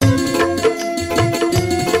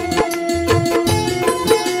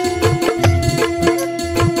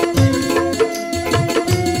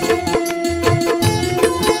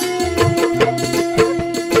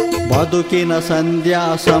ಬೆಳಕಿನ ಸಂಧ್ಯಾ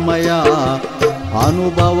ಸಮಯ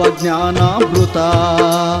ಅನುಭವ ಜ್ಞಾನಾಮೃತ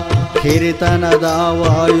ಹಿರಿತನದ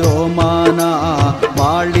ವಾಯೋಮಾನ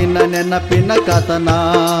ಬಾಳಿನ ನೆನಪಿನ ಕಥನ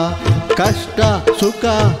ಕಷ್ಟ ಸುಖ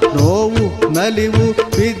ನೋವು ನಲಿವು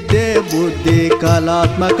ವಿದ್ಯೆ ಬುದ್ಧಿ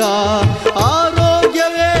ಕಲಾತ್ಮಕ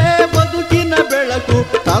ಆರೋಗ್ಯವೇ ಬದುಕಿನ ಬೆಳಕು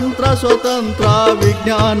ತಂತ್ರ ಸ್ವತಂತ್ರ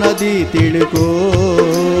ವಿಜ್ಞಾನದಿ ತಿಳುಕು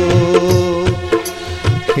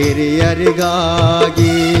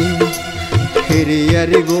ಹಿರಿಯರಿಗಾಗಿ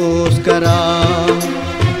ಹಿರಿಯರಿಗೋಸ್ಕರ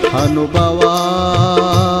ಅನುಭವ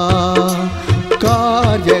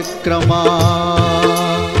ಕಾರ್ಯಕ್ರಮ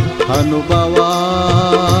ಅನುಭವ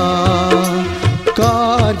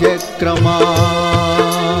ಕಾರ್ಯಕ್ರಮ.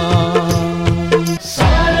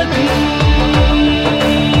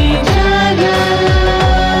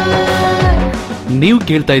 ನೀವು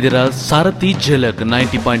ಕೇಳ್ತಾ ಇದ್ದೀರಾ ಸಾರಥಿ ಝಲಕ್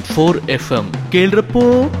 90.4 FM. ಕೇಳ್ರಪ್ಪೋ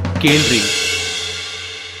ಕೇಳ್ರಿ.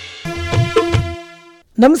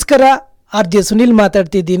 ನಮಸ್ಕಾರ, ಆರ್ ಜೆ ಸುನಿಲ್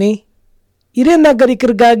ಮಾತಾಡ್ತಿದ್ದೀನಿ. ಹಿರಿಯ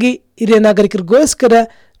ನಾಗರಿಕರಿಗಾಗಿ ಹಿರಿಯ ನಾಗರಿಕರಿಗೋಸ್ಕರ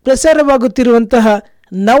ಪ್ರಸಾರವಾಗುತ್ತಿರುವಂತಹ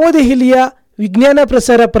ನವದೆಹಲಿಯ ವಿಜ್ಞಾನ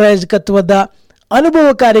ಪ್ರಸಾರ ಪ್ರಾಯೋಜಕತ್ವದ ಅನುಭವ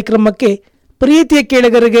ಕಾರ್ಯಕ್ರಮಕ್ಕೆ ಪ್ರೀತಿಯ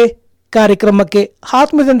ಕೇಳುಗರಿಗೆ ಕಾರ್ಯಕ್ರಮಕ್ಕೆ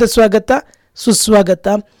ಆತ್ಮದಿಂದ ಸ್ವಾಗತ ಸುಸ್ವಾಗತ.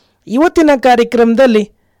 ಇವತ್ತಿನ ಕಾರ್ಯಕ್ರಮದಲ್ಲಿ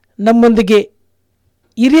ನಮ್ಮೊಂದಿಗೆ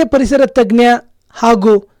ಹಿರಿಯ ಪರಿಸರ ತಜ್ಞ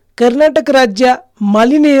ಹಾಗೂ ಕರ್ನಾಟಕ ರಾಜ್ಯ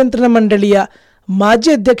ಮಾಲಿನ್ಯ ನಿಯಂತ್ರಣ ಮಂಡಳಿಯ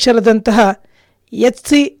ಮಾಜಿ ಅಧ್ಯಕ್ಷರಾದಂತಹ HC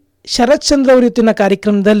ಶರತ್ಚಂದ್ರ ಅವರು ಇವತ್ತಿನ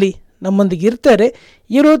ಕಾರ್ಯಕ್ರಮದಲ್ಲಿ ನಮ್ಮೊಂದಿಗೆ ಇರ್ತಾರೆ.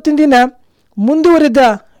 ಇವತ್ತಿನ ದಿನ ಮುಂದುವರಿದ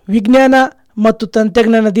ವಿಜ್ಞಾನ ಮತ್ತು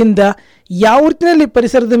ತಂತ್ರಜ್ಞಾನದಿಂದ ಯಾವ ರೀತಿಯಲ್ಲಿ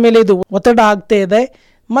ಪರಿಸರದ ಮೇಲೆ ಇದು ಒತ್ತಡ ಆಗ್ತಾ ಇದೆ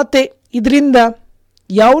ಮತ್ತು ಇದರಿಂದ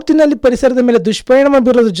ಯಾವ ರೀತಿಯಲ್ಲಿ ಪರಿಸರದ ಮೇಲೆ ದುಷ್ಪರಿಣಾಮ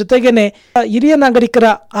ಬೀರೋದ್ರ ಜೊತೆಗೇನೆ ಹಿರಿಯ ನಾಗರಿಕರ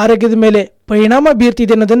ಆರೋಗ್ಯದ ಮೇಲೆ ಪರಿಣಾಮ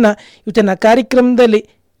ಬೀರ್ತಿದೆ ಅನ್ನೋದನ್ನು ಇವತ್ತಿನ ಕಾರ್ಯಕ್ರಮದಲ್ಲಿ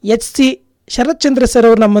HC ಶರತ್ಚಂದ್ರ ಸರ್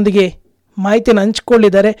ಅವರು ನಮ್ಮೊಂದಿಗೆ ಮಾಹಿತಿಯನ್ನು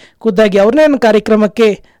ಹಂಚಿಕೊಂಡಿದ್ದಾರೆ. ಖುದ್ದಾಗಿ ಅವ್ರನ್ನೇ ನನ್ನ ಕಾರ್ಯಕ್ರಮಕ್ಕೆ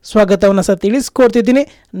ಸ್ವಾಗತವನ್ನು ಸರ್ ತಿಳಿಸ್ಕೊಡ್ತಿದ್ದೀನಿ.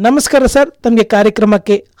 ನಮಸ್ಕಾರ ಸರ್, ತಮಗೆ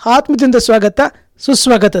ಕಾರ್ಯಕ್ರಮಕ್ಕೆ ಆತ್ಮದಿಂದ ಸ್ವಾಗತ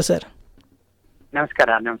ಸುಸ್ವಾಗತ ಸರ್. ನಮಸ್ಕಾರ.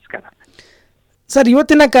 ನಮಸ್ಕಾರ ಸರ್,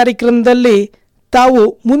 ಇವತ್ತಿನ ಕಾರ್ಯಕ್ರಮದಲ್ಲಿ ತಾವು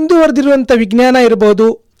ಮುಂದುವರೆದಿರುವಂಥ ವಿಜ್ಞಾನ ಇರ್ಬೋದು,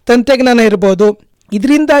 ತಂತ್ರಜ್ಞಾನ ಇರ್ಬೋದು,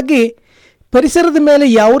 ಇದರಿಂದಾಗಿ ಪರಿಸರದ ಮೇಲೆ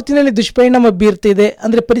ಯಾವ ರೀತಿಯಲ್ಲಿ ದುಷ್ಪರಿಣಾಮ ಬೀರ್ತಿದೆ,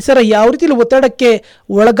 ಅಂದರೆ ಪರಿಸರ ಯಾವ ರೀತಿಯಲ್ಲಿ ಒತ್ತಡಕ್ಕೆ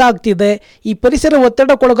ಒಳಗಾಗ್ತಿದೆ, ಈ ಪರಿಸರ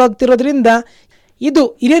ಒತ್ತಡಕ್ಕೆ ಒಳಗಾಗ್ತಿರೋದ್ರಿಂದ ಇದು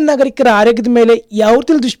ಹಿರಿಯ ನಾಗರಿಕರ ಆರೋಗ್ಯದ ಮೇಲೆ ಯಾವ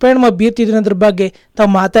ರೀತಿಯಲ್ಲಿ ದುಷ್ಪರಿಣಾಮ ಬೀರ್ತಿದೆ ಅನ್ನೋದ್ರ ಬಗ್ಗೆ ತಾವು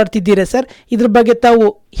ಮಾತಾಡ್ತಿದ್ದೀರಾ ಸರ್. ಇದ್ರ ಬಗ್ಗೆ ತಾವು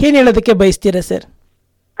ಏನು ಹೇಳೋದಕ್ಕೆ ಬಯಸ್ತೀರಾ ಸರ್?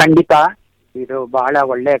 ಖಂಡಿತ ಇದು ಬಹಳ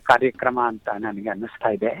ಒಳ್ಳೆಯ ಕಾರ್ಯಕ್ರಮ ಅಂತ ನನಗೆ ಅನ್ನಿಸ್ತಾ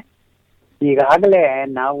ಇದೆ. ಈಗಾಗಲೇ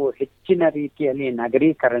ನಾವು ಹೆಚ್ಚಿನ ರೀತಿಯಲ್ಲಿ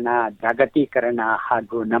ನಗರೀಕರಣ, ಜಾಗತೀಕರಣ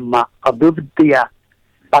ಹಾಗೂ ನಮ್ಮ ಅಭಿವೃದ್ಧಿಯ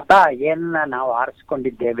ಪಥ ಏನ ನಾವು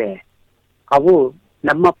ಆರಿಸ್ಕೊಂಡಿದ್ದೇವೆ ಅವು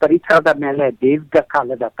ನಮ್ಮ ಪರಿಸರದ ಮೇಲೆ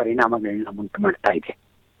ದೀರ್ಘಕಾಲದ ಪರಿಣಾಮಗಳನ್ನ ಉಂಟು ಮಾಡ್ತಾ ಇದೆ.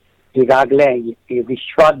 ಈಗಾಗಲೇ ಈ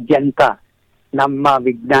ವಿಶ್ವಾದ್ಯಂತ ನಮ್ಮ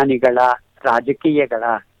ವಿಜ್ಞಾನಿಗಳ, ರಾಜಕೀಯಗಳ,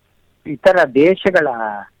 ಇತರ ದೇಶಗಳ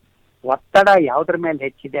ಒತ್ತಡ ಯಾವುದ್ರ ಮೇಲೆ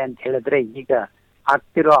ಹೆಚ್ಚಿದೆ ಅಂತ ಹೇಳಿದ್ರೆ, ಈಗ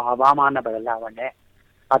ಆಗ್ತಿರೋ ಹವಾಮಾನ ಬದಲಾವಣೆ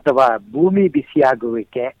ಅಥವಾ ಭೂಮಿ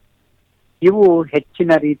ಬಿಸಿಯಾಗುವಿಕೆ, ಇವು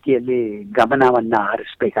ಹೆಚ್ಚಿನ ರೀತಿಯಲ್ಲಿ ಗಮನವನ್ನ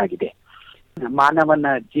ಹರಿಸಬೇಕಾಗಿದೆ. ಮಾನವನ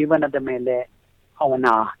ಜೀವನದ ಮೇಲೆ, ಅವನ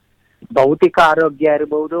ಭೌತಿಕ ಆರೋಗ್ಯ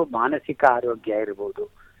ಇರಬಹುದು, ಮಾನಸಿಕ ಆರೋಗ್ಯ ಇರಬಹುದು,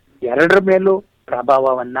 ಎರಡರ ಮೇಲೂ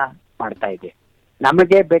ಪ್ರಭಾವವನ್ನ ಮಾಡ್ತಾ ಇದೆ.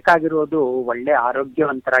 ನಮಗೆ ಬೇಕಾಗಿರೋದು ಒಳ್ಳೆ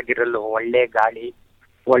ಆರೋಗ್ಯವಂತರಾಗಿರಲು ಒಳ್ಳೆ ಗಾಳಿ,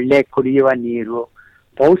 ಒಳ್ಳೆ ಕುಡಿಯುವ ನೀರು,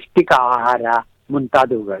 ಪೌಷ್ಟಿಕ ಆಹಾರ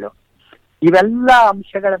ಮುಂತಾದವುಗಳು. ಇವೆಲ್ಲ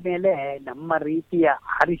ಅಂಶಗಳ ಮೇಲೆ ನಮ್ಮ ರೀತಿಯ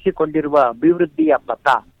ಆರಿಸಿಕೊಂಡಿರುವ ಅಭಿವೃದ್ಧಿಯ ಪಥ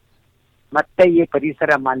ಮತ್ತೆ ಈ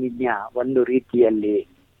ಪರಿಸರ ಮಾಲಿನ್ಯ ಒಂದು ರೀತಿಯಲ್ಲಿ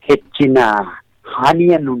ಹೆಚ್ಚಿನ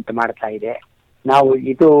ಹಾನಿಯನ್ನುಂಟು ಮಾಡ್ತಾ ಇದೆ. ನಾವು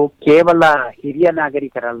ಇದು ಕೇವಲ ಹಿರಿಯ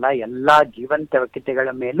ನಾಗರಿಕರಲ್ಲ, ಎಲ್ಲಾ ಜೀವಂತ ವ್ಯಕ್ತಿಗಳ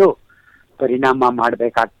ಮೇಲೂ ಪರಿಣಾಮ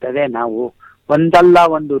ಮಾಡಬೇಕಾಗ್ತದೆ. ನಾವು ಒಂದಲ್ಲ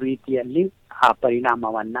ಒಂದು ರೀತಿಯಲ್ಲಿ ಆ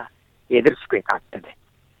ಪರಿಣಾಮವನ್ನ ಎದುರಿಸ್ಬೇಕಾಗ್ತದೆ.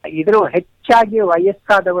 ಇದ್ರ ಹೆಚ್ಚಾಗಿ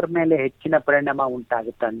ವಯಸ್ಸಾದವರ ಮೇಲೆ ಹೆಚ್ಚಿನ ಪರಿಣಾಮ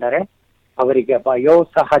ಉಂಟಾಗುತ್ತೆ. ಅಂದರೆ ಅವರಿಗೆ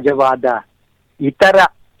ವಯೋಸಹಜವಾದ ಇತರ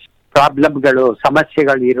ಪ್ರಾಬ್ಲಮ್ಗಳು,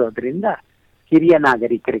 ಸಮಸ್ಯೆಗಳು ಇರೋದ್ರಿಂದ ಹಿರಿಯ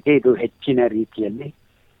ನಾಗರಿಕರಿಗೆ ಇದು ಹೆಚ್ಚಿನ ರೀತಿಯಲ್ಲಿ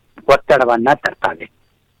ಒತ್ತಡವನ್ನ ತರ್ತಾರೆ.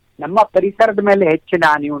 ನಮ್ಮ ಪರಿಸರದ ಮೇಲೆ ಹೆಚ್ಚಿನ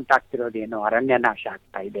ಹಾನಿ ಉಂಟಾಗ್ತಿರೋದೇನು, ಅರಣ್ಯ ನಾಶ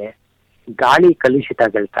ಆಗ್ತಾ ಇದೆ, ಗಾಳಿ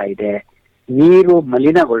ಕಲುಷಿತಗೊಳ್ತಾ ಇದೆ, ನೀರು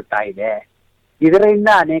ಮಲಿನಗೊಳ್ತಾ ಇದೆ. ಇದರಿಂದ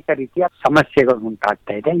ಅನೇಕ ರೀತಿಯ ಸಮಸ್ಯೆಗಳು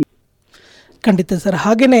ಉಂಟಾಗ್ತಾ ಇದೆ. ಖಂಡಿತ ಸರ್.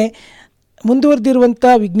 ಹಾಗೆಯೇ ಮುಂದುವರೆದಿರುವಂಥ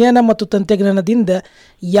ವಿಜ್ಞಾನ ಮತ್ತು ತಂತ್ರಜ್ಞಾನದಿಂದ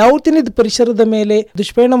ಯಾವ ರೀತಿ ಪರಿಸರದ ಮೇಲೆ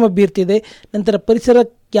ದುಷ್ಪರಿಣಾಮ ಬೀರ್ತಿದೆ, ನಂತರ ಪರಿಸರ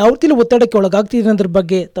ಯಾವ ರೀತಿ ಒತ್ತಡಕ್ಕೆ ಒಳಗಾಗ್ತಿದೆ ಅನ್ನೋದ್ರ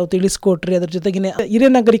ಬಗ್ಗೆ ತಾವು ತಿಳಿಸ್ಕೊಟ್ರಿ. ಅದ್ರ ಜೊತೆಗಿನ ಹಿರಿಯ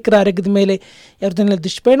ನಾಗರಿಕರ ಆರೋಗ್ಯದ ಮೇಲೆ ಯಾವ ರೀತಿ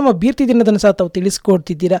ದುಷ್ಪರಿಣಾಮ ಬೀರ್ತಿದೆ ಅನ್ನೋದನ್ನು ಸಹ ತಾವು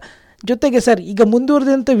ತಿಳಿಸ್ಕೊಡ್ತಿದ್ದೀರಾ. ಜೊತೆಗೆ ಸರ್, ಈಗ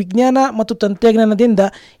ಮುಂದುವರೆದಂಥ ವಿಜ್ಞಾನ ಮತ್ತು ತಂತ್ರಜ್ಞಾನದಿಂದ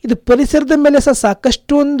ಇದು ಪರಿಸರದ ಮೇಲೆ ಸಹ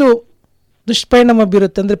ಸಾಕಷ್ಟು ಒಂದು ದುಷ್ಪರಿಣಾಮ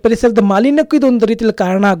ಬೀರುತ್ತೆ. ಅಂದರೆ ಪರಿಸರದ ಮಾಲಿನ್ಯಕ್ಕೂ ಇದು ಒಂದು ರೀತಿಯಲ್ಲಿ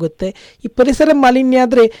ಕಾರಣ ಆಗುತ್ತೆ. ಈ ಪರಿಸರ ಮಾಲಿನ್ಯ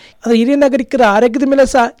ಆದರೆ ಅದು ಹಿರಿಯ ನಾಗರಿಕರ ಆರೋಗ್ಯದ ಮೇಲೆ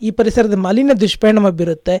ಸಹ ಈ ಪರಿಸರದ ಮಾಲಿನ್ಯ ದುಷ್ಪರಿಣಾಮ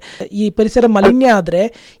ಬೀರುತ್ತೆ. ಈ ಪರಿಸರ ಮಾಲಿನ್ಯ ಆದರೆ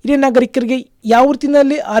ಹಿರಿಯ ನಾಗರಿಕರಿಗೆ ಯಾವ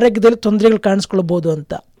ರೀತಿಯಲ್ಲಿ ಆರೋಗ್ಯದಲ್ಲಿ ತೊಂದರೆಗಳು ಕಾಣಿಸ್ಕೊಳ್ಬಹುದು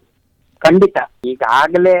ಅಂತ? ಖಂಡಿತ.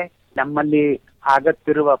 ಈಗಾಗಲೇ ನಮ್ಮಲ್ಲಿ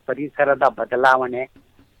ಆಗುತ್ತಿರುವ ಪರಿಸರದ ಬದಲಾವಣೆ,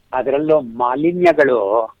 ಅದರಲ್ಲೂ ಮಾಲಿನ್ಯಗಳು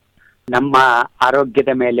ನಮ್ಮ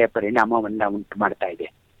ಆರೋಗ್ಯದ ಮೇಲೆ ಪರಿಣಾಮವನ್ನ ಉಂಟು ಮಾಡ್ತಾ ಇದೆ.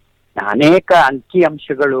 ಅನೇಕ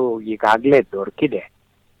ಅಂಕಿಅಂಶಗಳು ಈಗಾಗಲೇ ದೊರಕಿದೆ.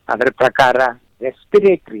 ಅದರ ಪ್ರಕಾರ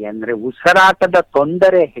ರೆಸ್ಪಿರೇಟರಿ ಅಂದ್ರೆ ಉಸಿರಾಟದ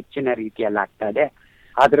ತೊಂದರೆ ಹೆಚ್ಚಿನ ರೀತಿಯಲ್ಲಿ ಆಗ್ತಾ ಇದೆ.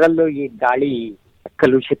 ಅದರಲ್ಲೂ ಈ ಗಾಳಿ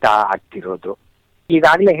ಕಲುಷಿತ ಆಗ್ತಿರೋದು.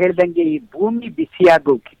 ಈಗಾಗಲೇ ಹೇಳ್ದಂಗೆ ಈ ಭೂಮಿ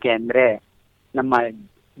ಬಿಸಿಯಾಗೋಕೆ ಅಂದ್ರೆ ನಮ್ಮ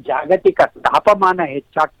ಜಾಗತಿಕ ತಾಪಮಾನ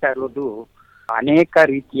ಹೆಚ್ಚಾಗ್ತಾ ಇರೋದು ಅನೇಕ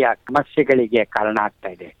ರೀತಿಯ ಸಮಸ್ಯೆಗಳಿಗೆ ಕಾರಣ ಆಗ್ತಾ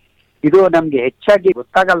ಇದೆ. ಇದು ನಮ್ಗೆ ಹೆಚ್ಚಾಗಿ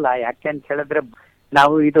ಗೊತ್ತಾಗಲ್ಲ. ಯಾಕೆ ಅಂತ ಹೇಳಿದ್ರೆ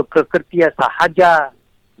ನಾವು ಇದು ಪ್ರಕೃತಿಯ ಸಹಜ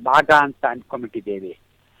ಭಾಗ ಅಂತ ಅನ್ಕೊಂಡ್ಬಿಟ್ಟಿದ್ದೇವೆ.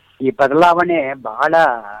 ಈ ಬದಲಾವಣೆ ಬಹಳ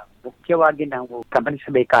ಮುಖ್ಯವಾಗಿ ನಾವು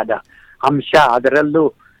ಗಮನಿಸಬೇಕಾದ ಅಂಶ. ಅದರಲ್ಲೂ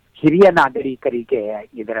ಹಿರಿಯ ನಾಗರಿಕರಿಗೆ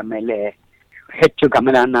ಇದರ ಮೇಲೆ ಹೆಚ್ಚು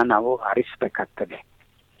ಗಮನನ ನಾವು ಹರಿಸಬೇಕಾಗ್ತದೆ.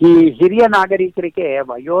 ಈ ಹಿರಿಯ ನಾಗರಿಕರಿಗೆ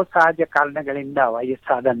ವಯೋಸಹಜ ಕಾರಣಗಳಿಂದ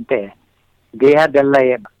ವಯಸ್ಸಾದಂತೆ ದೇಹದೆಲ್ಲ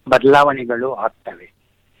ಬದಲಾವಣೆಗಳು ಆಗ್ತವೆ.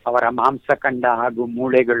 ಅವರ ಮಾಂಸಖಂಡ ಹಾಗೂ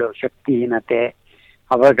ಮೂಳೆಗಳು ಶಕ್ತಿಹೀನತೆ,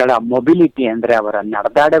 ಅವಗಳ ಮೊಬಿಲಿಟಿ ಅಂದ್ರೆ ಅವರ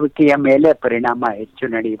ನಡೆದಾಡುವಿಕೆಯ ಮೇಲೆ ಪರಿಣಾಮ ಹೆಚ್ಚು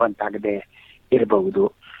ನಡೆಯುವಂತಾಗದೆ ಇರಬಹುದು.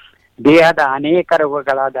 ದೇಹದ ಅನೇಕ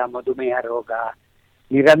ರೋಗಗಳಾದ ಮಧುಮೇಹ ರೋಗ,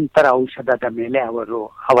 ನಿರಂತರ ಔಷಧದ ಮೇಲೆ ಅವರು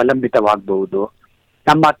ಅವಲಂಬಿತವಾಗಬಹುದು.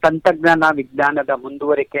 ನಮ್ಮ ತಂತ್ರಜ್ಞಾನ ವಿಜ್ಞಾನದ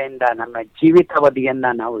ಮುಂದುವರಿಕೆಯಿಂದ ನಮ್ಮ ಜೀವಿತಾವಧಿಯನ್ನ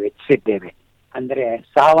ನಾವು ಹೆಚ್ಚಿಸಿದ್ದೇವೆ. ಅಂದ್ರೆ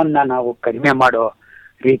ಸಾವನ್ನ ನಾವು ಕಡಿಮೆ ಮಾಡೋ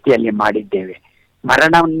ರೀತಿಯಲ್ಲಿ ಮಾಡಿದ್ದೇವೆ.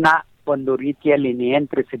 ಮರಣವನ್ನ ಒಂದು ರೀತಿಯಲ್ಲಿ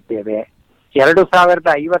ನಿಯಂತ್ರಿಸಿದ್ದೇವೆ.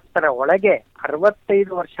 2050 ಒಳಗೆ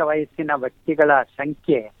 65 ವರ್ಷ ವಯಸ್ಸಿನ ವ್ಯಕ್ತಿಗಳ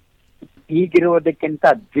ಸಂಖ್ಯೆ ಈಗಿರುವುದಕ್ಕಿಂತ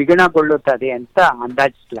ದ್ವಿಗುಣಗೊಳ್ಳುತ್ತದೆ ಅಂತ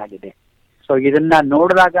ಅಂದಾಜಿಸಲಾಗಿದೆ. ಸೊ ಇದನ್ನ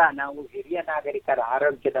ನೋಡಿದಾಗ ನಾವು ಹಿರಿಯ ನಾಗರಿಕರ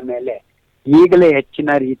ಆರೋಗ್ಯದ ಮೇಲೆ ಈಗಲೇ ಹೆಚ್ಚಿನ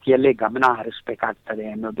ರೀತಿಯಲ್ಲಿ ಗಮನ ಹರಿಸಬೇಕಾಗ್ತದೆ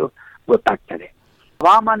ಅನ್ನೋದು ಗೊತ್ತಾಗ್ತದೆ.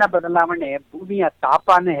 ಹವಾಮಾನ ಬದಲಾವಣೆ ಭೂಮಿಯ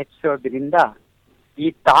ತಾಪಮಾನ ಹೆಚ್ಚೋದ್ರಿಂದ ಈ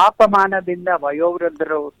ತಾಪಮಾನದಿಂದ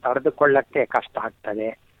ವಯೋವೃದ್ಧರು ತಡೆದುಕೊಳ್ಳಕ್ಕೆ ಕಷ್ಟ ಆಗ್ತದೆ.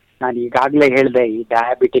 ನಾನು ಈಗಾಗಲೇ ಹೇಳಿದೆ, ಈ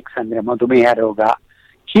ಡಯಾಬಿಟಿಕ್ಸ್ ಅಂದ್ರೆ ಮಧುಮೇಹ ರೋಗ,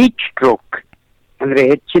 ಹೀಟ್ ಸ್ಟ್ರೋಕ್ ಅಂದ್ರೆ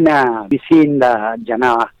ಹೆಚ್ಚಿನ ಬಿಸಿಯಿಂದ ಜನ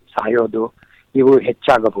ಸಾಯೋದು, ಇವು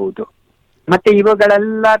ಹೆಚ್ಚಾಗಬಹುದು. ಮತ್ತೆ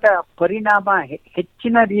ಇವುಗಳೆಲ್ಲದ ಪರಿಣಾಮ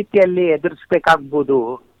ಹೆಚ್ಚಿನ ರೀತಿಯಲ್ಲಿ ಎದುರಿಸಬೇಕಾಗ್ಬೋದು.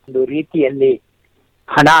 ಒಂದು ರೀತಿಯಲ್ಲಿ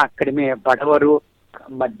ಹಣ ಕಡಿಮೆ, ಬಡವರು,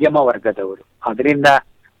 ಮಧ್ಯಮ ವರ್ಗದವರು, ಅದರಿಂದ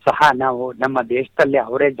ಸಹ ನಾವು ನಮ್ಮ ದೇಶದಲ್ಲಿ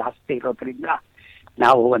ಅವರೇ ಜಾಸ್ತಿ ಇರೋದ್ರಿಂದ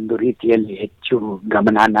ನಾವು ಒಂದು ರೀತಿಯಲ್ಲಿ ಹೆಚ್ಚು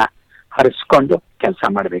ಗಮನನ ಹರಿಸ್ಕೊಂಡು ಕೆಲಸ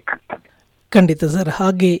ಮಾಡಬೇಕಾಗ್ತದೆ. ಖಂಡಿತ ಸರ್.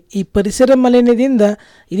 ಹಾಗೆ ಈ ಪರಿಸರ ಮಾಲಿನ್ಯದಿಂದ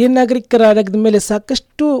ಹಿರಿಯ ನಾಗರಿಕರ ಆರೋಗ್ಯದ ಮೇಲೆ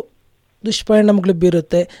ಸಾಕಷ್ಟು ದುಷ್ಪರಿಣಾಮಗಳು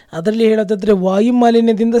ಬೀರುತ್ತೆ. ಅದರಲ್ಲಿ ಹೇಳೋದಾದರೆ ವಾಯು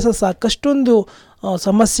ಮಾಲಿನ್ಯದಿಂದ ಸಹ ಸಾಕಷ್ಟೊಂದು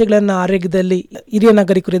ಸಮಸ್ಯೆಗಳನ್ನು ಆರೋಗ್ಯದಲ್ಲಿ ಹಿರಿಯ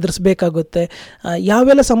ನಾಗರಿಕರು ಎದುರಿಸಬೇಕಾಗುತ್ತೆ.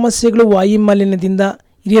 ಯಾವೆಲ್ಲ ಸಮಸ್ಯೆಗಳು ವಾಯು ಮಾಲಿನ್ಯದಿಂದ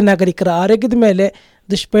ಹಿರಿಯ ನಾಗರಿಕರ ಆರೋಗ್ಯದ ಮೇಲೆ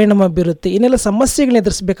ದುಷ್ಪರಿಣಾಮ ಬೀರುತ್ತೆ, ಇನ್ನೆಲ್ಲ ಸಮಸ್ಯೆಗಳನ್ನ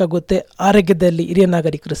ಎದುರಿಸಬೇಕಾಗುತ್ತೆ ಆರೋಗ್ಯದಲ್ಲಿ ಹಿರಿಯ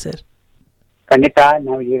ನಾಗರಿಕರು ಸರ್? ಖಂಡಿತ.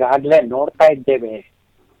 ನಾವು ಈಗಾಗಲೇ ನೋಡ್ತಾ ಇದ್ದೇವೆ,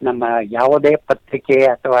 ನಮ್ಮ ಯಾವುದೇ ಪತ್ರಿಕೆ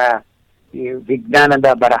ಅಥವಾ ಈ ವಿಜ್ಞಾನದ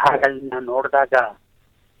ಬರಹಗಳನ್ನ ನೋಡಿದಾಗ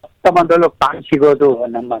ಮೊದಲು ಕಾಣಿಸಿಗೋದು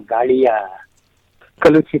ನಮ್ಮ ಗಾಳಿಯ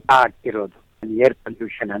ಕಲುಷಿತ ಆಗ್ತಿರೋದು, ಏರ್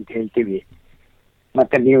ಪೊಲ್ಯೂಷನ್ ಅಂತ ಹೇಳ್ತೀವಿ.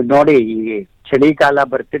 ಮತ್ತೆ ನೀವು ನೋಡಿ, ಈ ಚಳಿಗಾಲ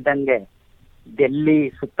ಬರ್ತಿದ್ದಂಗೆ ಡೆಲ್ಲಿ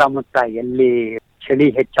ಸುತ್ತಮುತ್ತ ಎಲ್ಲಿ ಚಳಿ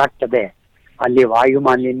ಹೆಚ್ಚಾಗ್ತದೆ ಅಲ್ಲಿ ವಾಯು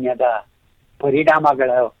ಮಾಲಿನ್ಯದ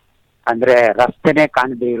ಪರಿಣಾಮಗಳು ಅಂದ್ರೆ ರಸ್ತೆನೇ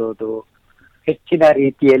ಕಾಣದೇ ಇರೋದು, ಹೆಚ್ಚಿನ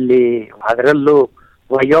ರೀತಿಯಲ್ಲಿ ಅದರಲ್ಲೂ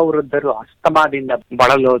ವಯೋವೃದ್ಧರು ಅಸ್ತಮಾದಿಂದ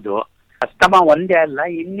ಬಳಲೋದು. ಅಸ್ತಮಾ ಒಂದೇ ಅಲ್ಲ,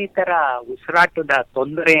 ಇನ್ನಿತರ ಉಸಿರಾಟದ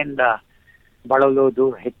ತೊಂದರೆಯಿಂದ ಬಳಲೋದು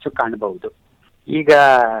ಹೆಚ್ಚು ಕಾಣಬಹುದು. ಈಗ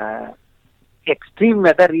ಎಕ್ಸ್ಟ್ರೀಮ್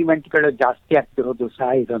ವೆದರ್ ಈವೆಂಟ್ಗಳು ಜಾಸ್ತಿ ಆಗ್ತಿರೋದು ಸಹ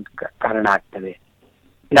ಇದೊಂದು ಕಾರಣ ಆಗ್ತದೆ.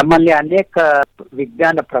 ನಮ್ಮಲ್ಲಿ ಅನೇಕ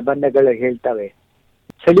ವಿಜ್ಞಾನ ಪ್ರಬಂಧಗಳು ಹೇಳ್ತವೆ,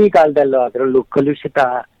 ಚಳಿಗಾಲದಲ್ಲೂ ಅದರಲ್ಲೂ ಕಲುಷಿತ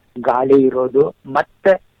ಗಾಳಿ ಇರೋದು,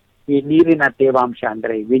 ಮತ್ತೆ ಈ ನೀರಿನ ತೇವಾಂಶ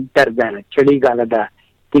ಅಂದ್ರೆ ವಿಂಟರ್ ಚಳಿಗಾಲದ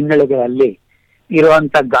ತಿಂಗಳುಗಳಲ್ಲಿ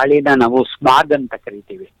ಇರುವಂತ ಗಾಳಿನ ನಾವು ಸ್ಮಾಗ್ ಅಂತ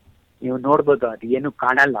ಕರಿತೀವಿ. ನೀವು ನೋಡ್ಬೋದು, ಅದು ಏನು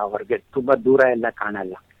ಕಾಣಲ್ಲ, ಹೊರಗೆ ತುಂಬಾ ದೂರ ಎಲ್ಲ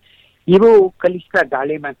ಕಾಣಲ್ಲ. ಇವು ಕಲುಷಿತ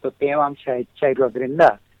ಗಾಳಿ ಮತ್ತು ತೇವಾಂಶ ಹೆಚ್ಚಾಗಿರೋದ್ರಿಂದ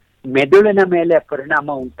ಮೆದುಳಿನ ಮೇಲೆ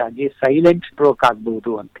ಪರಿಣಾಮ ಉಂಟಾಗಿ ಸೈಲೆಂಟ್ ಸ್ಟ್ರೋಕ್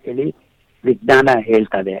ಆಗ್ಬಹುದು ಅಂತ ಹೇಳಿ ವಿಜ್ಞಾನ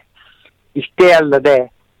ಹೇಳ್ತದೆ. ಇಷ್ಟೇ ಅಲ್ಲದೆ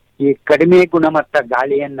ಈ ಕಡಿಮೆ ಗುಣಮಟ್ಟ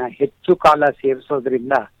ಗಾಳಿಯನ್ನ ಹೆಚ್ಚು ಕಾಲ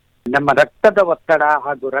ಸೇವಿಸೋದ್ರಿಂದ ನಮ್ಮ ರಕ್ತದ ಒತ್ತಡ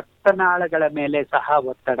ಹಾಗೂ ರಕ್ತನಾಳಗಳ ಮೇಲೆ ಸಹ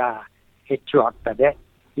ಒತ್ತಡ ಹೆಚ್ಚು ಆಗ್ತದೆ.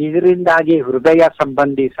 ಇದರಿಂದಾಗಿ ಹೃದಯ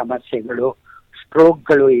ಸಂಬಂಧಿ ಸಮಸ್ಯೆಗಳು,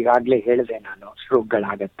 ಸ್ಟ್ರೋಕ್ಗಳು, ಈಗಾಗಲೇ ಹೇಳಿದೆ ನಾನು,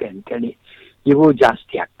 ಸ್ಟ್ರೋಕ್ಗಳಾಗತ್ತೆ ಅಂತೇಳಿ, ಇವು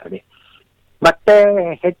ಜಾಸ್ತಿ ಆಗ್ತದೆ. ಮತ್ತೆ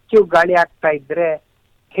ಹೆಚ್ಚು ಗಾಳಿ ಆಗ್ತಾ ಇದ್ರೆ,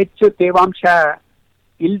 ಹೆಚ್ಚು ತೇವಾಂಶ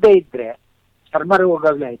ಇಲ್ಲದೆ ಇದ್ರೆ ಚರ್ಮ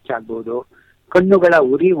ರೋಗಗಳು ಹೆಚ್ಚಾಗ್ಬೋದು, ಕಣ್ಣುಗಳ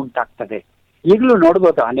ಉರಿ ಉಂಟಾಗ್ತದೆ. ಈಗಲೂ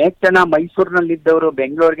ನೋಡ್ಬೋದು, ಅನೇಕ ಜನ ಮೈಸೂರಿನಲ್ಲಿದ್ದವರು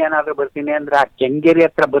ಬೆಂಗಳೂರಿಗೆ ಏನಾದ್ರು ಬರ್ತೀನಿ ಅಂದ್ರೆ ಆ ಕೆಂಗೇರಿ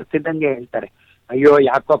ಹತ್ರ ಬರ್ತಿದ್ದಂಗೆ ಹೇಳ್ತಾರೆ, ಅಯ್ಯೋ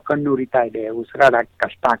ಯಾಕೋ ಕಣ್ಣು ಉರಿತಾ ಇದೆ, ಉಸಿರಾಡಕ್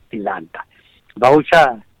ಕಷ್ಟ ಆಗ್ತಿಲ್ಲ ಅಂತ. ಬಹುಶಃ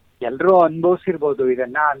ಎಲ್ರೂ ಅನುಭವಿಸಿರ್ಬೋದು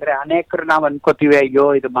ಇದನ್ನ. ಅಂದ್ರೆ ಅನೇಕರು ನಾವು ಅನ್ಕೋತೀವಿ ಅಯ್ಯೋ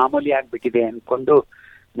ಇದು ಮಾಮೂಲಿ ಆಗ್ಬಿಟ್ಟಿದೆ ಅನ್ಕೊಂಡು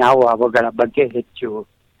ನಾವು ಅವುಗಳ ಬಗ್ಗೆ ಹೆಚ್ಚು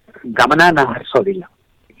ಗಮನನ ಹರಿಸೋದಿಲ್ಲ.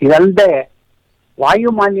 ಇದಲ್ಲದೆ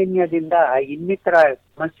ವಾಯು ಮಾಲಿನ್ಯದಿಂದ ಇನ್ನಿತರ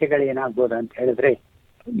ಸಮಸ್ಯೆಗಳೇನಾಗ್ಬೋದು ಅಂತ ಹೇಳಿದ್ರೆ,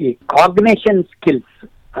 ಈ ಕಾಗ್ನೇಷನ್ ಸ್ಕಿಲ್ಸ್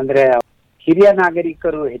ಅಂದ್ರೆ ಹಿರಿಯ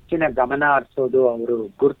ನಾಗರಿಕರು ಹೆಚ್ಚಿನ ಗಮನ ಹರಿಸೋದು, ಅವರು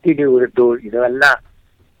ಗುರ್ತಿಡಿಯುವುದು, ಇದೆಲ್ಲ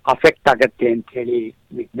ಅಫೆಕ್ಟ್ ಆಗತ್ತೆ ಅಂತ ಹೇಳಿ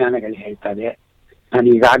ವಿಜ್ಞಾನಗಳು ಹೇಳ್ತದೆ. ನಾನು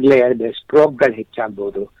ಈಗಾಗಲೇ ಹೇಳಿದೆ, ಸ್ಟ್ರೋಕ್ಗಳು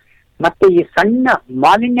ಹೆಚ್ಚಾಗ್ಬೋದು. ಮತ್ತೆ ಈ ಸಣ್ಣ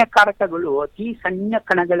ಮಾಲಿನ್ಯಕಾರಕಗಳು ಅತಿ ಸಣ್ಣ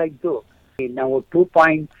ಕಣಗಳಿದ್ದು, ನಾವು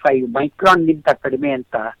 2.5 ಮೈಕ್ರಾನ್ಗಿಂತ ಕಡಿಮೆ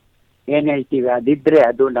ಅಂತ ಏನ್ ಹೇಳ್ತೀವಿ, ಅದಿದ್ರೆ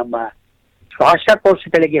ಅದು ನಮ್ಮ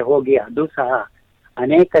ಶ್ವಾಸಕೋಶಗಳಿಗೆ ಹೋಗಿ ಅದು ಸಹ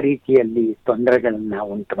ಅನೇಕ ರೀತಿಯಲ್ಲಿ ತೊಂದರೆಗಳನ್ನ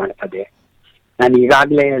ಉಂಟು ಮಾಡ್ತದೆ. ನಾನು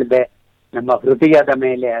ಈಗಾಗಲೇ ಹೇಳಿದೆ, ನಮ್ಮ ಹೃದಯದ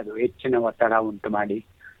ಮೇಲೆ ಅದು ಹೆಚ್ಚಿನ ಒತ್ತಡ ಉಂಟು ಮಾಡಿ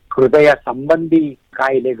ಹೃದಯ ಸಂಬಂಧಿ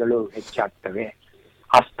ಕಾಯಿಲೆಗಳು ಹೆಚ್ಚಾಗ್ತವೆ.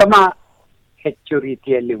 ಅಸ್ತಮಾ ಹೆಚ್ಚು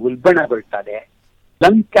ರೀತಿಯಲ್ಲಿ ಉಲ್ಬಣಗೊಳ್ತದೆ.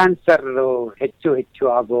 ಲಂಗ್ ಕ್ಯಾನ್ಸರ್ ಹೆಚ್ಚು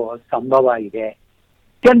ಆಗೋ ಸಂಭವ ಇದೆ.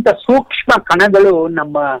 ಅತ್ಯಂತ ಸೂಕ್ಷ್ಮ ಕಣಗಳು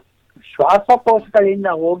ನಮ್ಮ ಶ್ವಾಸಕೋಶಗಳಿಂದ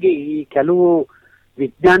ಹೋಗಿ ಕೆಲವು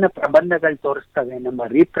ವಿಜ್ಞಾನ ಪ್ರಬಂಧಗಳು ತೋರಿಸ್ತವೆ ನಮ್ಮ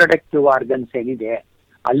ರೀಪ್ರೊಡಕ್ಟಿವ್ ಆರ್ಗನ್ಸ್ ಏನಿದೆ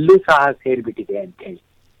ಅಲ್ಲೂ ಸಹ ಸೇರ್ಬಿಟ್ಟಿದೆ ಅಂತೇಳಿ.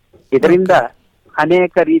 ಇದರಿಂದ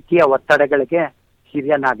ಅನೇಕ ರೀತಿಯ ಒತ್ತಡಗಳಿಗೆ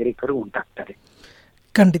ಹಿರಿಯ ನಾಗರಿಕರು ಉಂಟಾಗ್ತಾರೆ.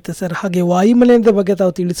 ಖಂಡಿತ ಸರ್. ಹಾಗೆ ವಾಯುಮಾಲಿನ್ಯದ ಬಗ್ಗೆ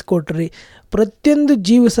ತಾವು ತಿಳಿಸ್ಕೊಟ್ರಿ. ಪ್ರತಿಯೊಂದು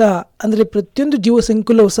ಜೀವ ಸಹ ಅಂದರೆ ಪ್ರತಿಯೊಂದು ಜೀವ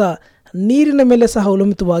ಸಂಕುಲವು ಸಹ ನೀರಿನ ಮೇಲೆ ಸಹ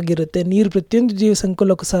ಅವಲಂಬಿತವಾಗಿರುತ್ತೆ. ನೀರು ಪ್ರತಿಯೊಂದು ಜೀವ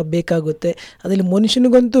ಸಂಕುಲಕ್ಕೂ ಸಹ ಬೇಕಾಗುತ್ತೆ. ಅದರಲ್ಲಿ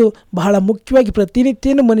ಮನುಷ್ಯನಿಗಂತೂ ಬಹಳ ಮುಖ್ಯವಾಗಿ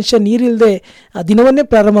ಪ್ರತಿನಿತ್ಯನೂ ಮನುಷ್ಯ ನೀರಿಲ್ಲದೆ ದಿನವನ್ನೇ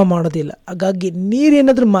ಪ್ರಾರಂಭ ಮಾಡೋದಿಲ್ಲ. ಹಾಗಾಗಿ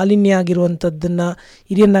ನೀರೇನಾದರೂ ಮಾಲಿನ್ಯ ಆಗಿರುವಂಥದ್ದನ್ನು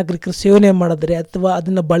ಹಿರಿಯ ನಾಗರಿಕರು ಸೇವನೆ ಮಾಡಿದ್ರೆ ಅಥವಾ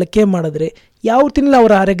ಅದನ್ನು ಬಳಕೆ ಮಾಡಿದ್ರೆ ಯಾವ ತಿನ್ನಲು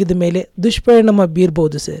ಅವರ ಆರೋಗ್ಯದ ಮೇಲೆ ದುಷ್ಪರಿಣಾಮ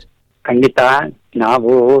ಬೀರ್ಬೋದು ಸರ್? ಖಂಡಿತ.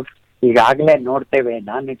 ನಾವು ಈಗಾಗಲೇ ನೋಡ್ತೇವೆ,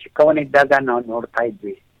 ನಾನು ಚಿಕ್ಕವನಿದ್ದಾಗ ನಾವು ನೋಡ್ತಾ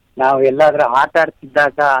ಇದ್ವಿ, ನಾವು ಎಲ್ಲಾದ್ರೂ ಆಟ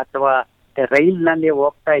ಆಡ್ತಿದ್ದಾಗ ಅಥವಾ ರೈಲ್ನಲ್ಲಿ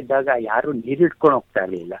ಹೋಗ್ತಾ ಇದ್ದಾಗ ಯಾರು ನೀರಿಡ್ಕೊಂಡು ಹೋಗ್ತಾ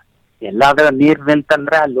ಇರ್ಲಿಲ್ಲ. ಎಲ್ಲಾದ್ರೂ ನೀರ್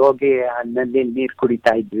ನಿಲ್ತಂದ್ರೆ ಅಲ್ಲಿ ಹೋಗಿ ಅಲ್ಲಿ ನೀರ್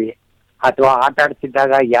ಕುಡಿತಾ ಇದ್ವಿ. ಅಥವಾ ಆಟ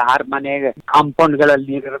ಆಡ್ತಿದ್ದಾಗ ಯಾರ ಮನೆ ಕಾಂಪೌಂಡ್ ಗಳಲ್ಲಿ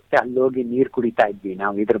ನೀರಿರುತ್ತೆ ಅಲ್ಲಿ ಹೋಗಿ ನೀರ್ ಕುಡಿತಾ ಇದ್ವಿ.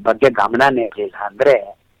 ನಾವು ಇದ್ರ ಬಗ್ಗೆ ಗಮನನೇ ಇರಲಿಲ್ಲ. ಅಂದ್ರೆ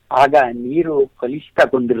ಆಗ ನೀರು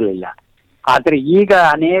ಕಲುಷಿತಗೊಂಡಿರ್ಲಿಲ್ಲ. ಆದ್ರೆ ಈಗ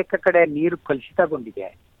ಅನೇಕ ಕಡೆ ನೀರು ಕಲುಷಿತಗೊಂಡಿದೆ.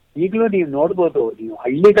 ಈಗಲೂ ನೀವು ನೋಡ್ಬೋದು, ನೀವು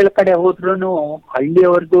ಹಳ್ಳಿಗಳ ಕಡೆ ಹೋದ್ರೂ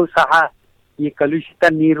ಹಳ್ಳಿಯವರೆಗೂ ಸಹ ಈ ಕಲುಷಿತ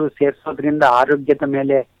ನೀರು ಸೇರ್ಸೋದ್ರಿಂದ ಆರೋಗ್ಯದ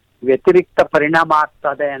ಮೇಲೆ ವ್ಯತಿರಿಕ್ತ ಪರಿಣಾಮ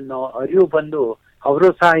ಆಗ್ತದೆ ಅನ್ನೋ ಅರಿವು ಬಂದು ಅವರು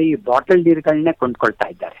ಸಹ ಈ ಬಾಟಲ್ ನೀರುಗಳನ್ನೇ ಕೊಂಡ್ಕೊಳ್ತಾ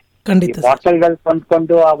ಇದ್ದಾರೆ. ಬಾಟಲ್ಗಳು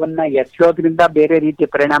ಕೊಂಡ್ಕೊಂಡು ಅವನ್ನ ಎಸೆಯೋದ್ರಿಂದ ಬೇರೆ ರೀತಿ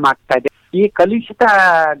ಪರಿಣಾಮ ಆಗ್ತಾ ಇದೆ. ಈ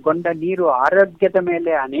ಕಲುಷಿತಗೊಂಡ ನೀರು ಆರೋಗ್ಯದ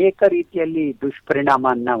ಮೇಲೆ ಅನೇಕ ರೀತಿಯಲ್ಲಿ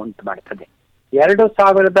ದುಷ್ಪರಿಣಾಮವನ್ನ ಉಂಟು ಮಾಡ್ತದೆ.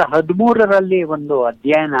 2013 ಒಂದು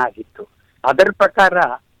ಅಧ್ಯಯನ ಆಗಿತ್ತು. ಅದರ ಪ್ರಕಾರ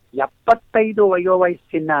 75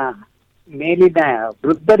 ವಯೋವಯಸ್ಸಿನ ಮೇಲಿನ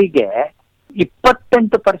ವೃದ್ಧರಿಗೆ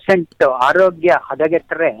 28% ಆರೋಗ್ಯ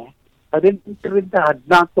ಹದಗೆಟ್ಟರೆ 18ರಿಂದ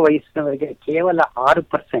 14 ವಯಸ್ಸಿನವರೆಗೆ ಕೇವಲ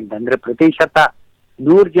 6%, ಅಂದ್ರೆ ಪ್ರತಿಶತ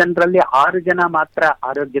 100 ಜನರಲ್ಲಿ 6 ಜನ ಮಾತ್ರ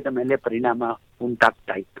ಆರೋಗ್ಯದ ಮೇಲೆ ಪರಿಣಾಮ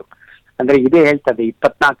ಉಂಟಾಗ್ತಾ ಇತ್ತು. ಅಂದ್ರೆ ಇದೇ ಹೇಳ್ತದೆ,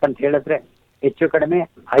 24 ಅಂತ ಹೇಳಿದ್ರೆ ಹೆಚ್ಚು ಕಡಿಮೆ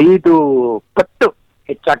 5 ಪಟ್ಟು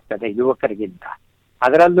ಹೆಚ್ಚಾಗ್ತದೆ ಯುವಕರಿಗಿಂತ.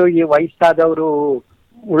 ಅದರಲ್ಲೂ ಈ ವಯಸ್ಸಾದವರು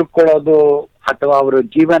ಉಳ್ಕೊಳ್ಳೋದು ಅಥವಾ ಅವರು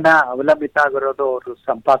ಜೀವನ ಅವಲಂಬಿತ ಆಗಿರೋದು ಅವರು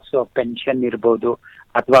ಸಂಪಾದಿಸುವ ಪೆನ್ಷನ್ ಇರ್ಬೋದು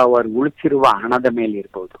ಅಥವಾ ಅವರು ಉಳಿಸಿರುವ ಹಣದ ಮೇಲೆ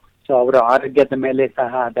ಇರ್ಬೋದು. ಸೊ ಅವರ ಆರೋಗ್ಯದ ಮೇಲೆ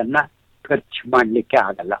ಸಹ ಅದನ್ನ ಖರ್ಚು ಮಾಡ್ಲಿಕ್ಕೆ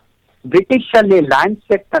ಆಗಲ್ಲ. ಬ್ರಿಟಿಷ್ ಅಲ್ಲಿ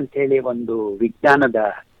ಲ್ಯಾನ್ಸೆಟ್ ಅಂತ ಹೇಳಿ ಒಂದು ವಿಜ್ಞಾನದ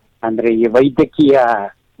ಅಂದ್ರೆ ಈ ವೈದ್ಯಕೀಯ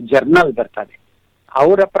ಜರ್ನಲ್ ಬರ್ತದೆ.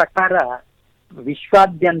 ಅವರ ಪ್ರಕಾರ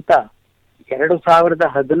ವಿಶ್ವಾದ್ಯಂತ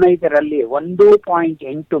 2015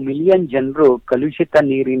 1.8 ಮಿಲಿಯನ್ ಜನರು ಕಲುಷಿತ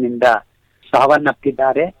ನೀರಿನಿಂದ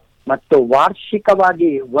ಸಾವನ್ನಪ್ಪಿದ್ದಾರೆ ಮತ್ತು ವಾರ್ಷಿಕವಾಗಿ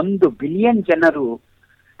 1 ಬಿಲಿಯನ್ ಜನರು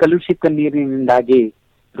ಕಲುಷಿತ ನೀರಿನಿಂದಾಗಿ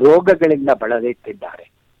ರೋಗಗಳಿಂದ ಬಳಲುತ್ತಿದ್ದಾರೆ.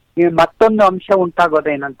 ಈ ಮತ್ತೊಂದು ಅಂಶ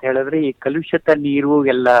ಉಂಟಾಗೋದೇನಂತ ಹೇಳಿದ್ರೆ, ಈ ಕಲುಷಿತ ನೀರು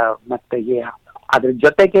ಎಲ್ಲ ಮತ್ತೆ ಅದ್ರ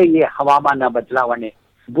ಜೊತೆಗೆ ಈ ಹವಾಮಾನ ಬದಲಾವಣೆ,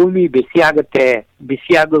 ಭೂಮಿ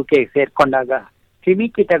ಬಿಸಿಯಾಗೋಕೆ ಸೇರ್ಕೊಂಡಾಗ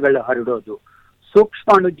ಕ್ರಿಮಿಕೀಟಗಳು ಹರಡೋದು,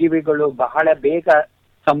 ಸೂಕ್ಷ್ಮಾಣುಜೀವಿಗಳು ಬಹಳ ಬೇಗ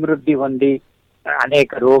ಸಮೃದ್ಧಿ ಹೊಂದಿ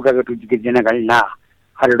ಅನೇಕ ರೋಗ ರುಜಿನಗಳನ್ನ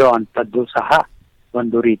ಹರಡೋ ಅಂಥದ್ದು ಸಹ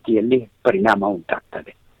ಒಂದು ರೀತಿಯಲ್ಲಿ ಪರಿಣಾಮ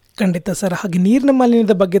ಉಂಟಾಗ್ತದೆ. ಖಂಡಿತ ಸರ್. ಹಾಗೆ ನೀರಿನ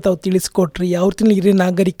ಮಾಲಿನ್ಯದ ಬಗ್ಗೆ ತಾವು ತಿಳಿಸ್ಕೊಟ್ರಿ, ಯಾವ ರೀತಿ ಹಿರಿಯ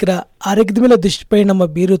ನಾಗರಿಕರ ಆರೋಗ್ಯದ ಮೇಲೆ ದುಷ್ಪರಿಣಾಮ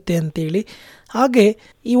ಬೀರುತ್ತೆ ಅಂತೇಳಿ. ಹಾಗೆ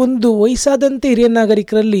ಈ ಒಂದು ವಯಸ್ಸಾದಂತೆ ಹಿರಿಯ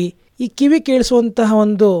ನಾಗರಿಕರಲ್ಲಿ ಈ ಕಿವಿ ಕೇಳಿಸುವಂತಹ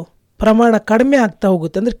ಒಂದು ಪ್ರಮಾಣ ಕಡಿಮೆ ಆಗ್ತಾ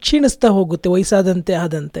ಹೋಗುತ್ತೆ, ಅಂದರೆ ಕ್ಷೀಣಿಸ್ತಾ ಹೋಗುತ್ತೆ ವಯಸ್ಸಾದಂತೆ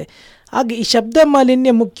ಆದಂತೆ. ಹಾಗೆ ಈ ಶಬ್ದ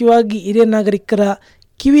ಮಾಲಿನ್ಯ ಮುಖ್ಯವಾಗಿ ಹಿರಿಯ ನಾಗರಿಕರ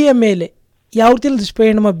ಕಿವಿಯ ಮೇಲೆ ಯಾವ ರೀತಿ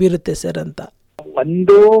ದುಷ್ಪರಿಣಾಮ ಬೀರುತ್ತೆ ಸರ್ ಅಂತ?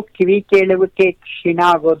 ಒಂದು, ಕಿವಿ ಕೇಳುವಿಕೆ ಕ್ಷೀಣ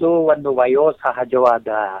ಆಗೋದು ಒಂದು ವಯೋಸಹಜವಾದ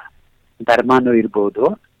ಧರ್ಮನೂ ಇರ್ಬೋದು.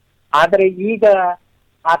 ಆದ್ರೆ ಈಗ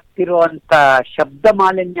ಆಗ್ತಿರುವಂತ ಶಬ್ದ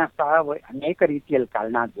ಮಾಲಿನ್ಯ ಸಹ ಅನೇಕ ರೀತಿಯಲ್ಲಿ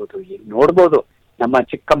ಕಾರಣ ಆಗ್ಬೋದು. ಈಗ ನೋಡ್ಬೋದು ನಮ್ಮ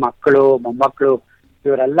ಚಿಕ್ಕ ಮಕ್ಕಳು ಮೊಮ್ಮಕ್ಕಳು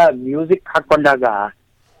ಇವರೆಲ್ಲ ಮ್ಯೂಸಿಕ್ ಹಾಕೊಂಡಾಗ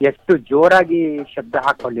ಎಷ್ಟು ಜೋರಾಗಿ ಶಬ್ದ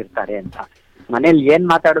ಹಾಕೊಂಡಿರ್ತಾರೆ ಅಂತ. ಮನೇಲಿ ಏನ್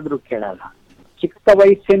ಮಾತಾಡಿದ್ರು ಕೇಳಲ್ಲ. ಚಿಕ್ಕ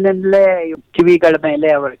ವಯಸ್ಸಿನಲ್ಲೇ ಕಿವಿಗಳ ಮೇಲೆ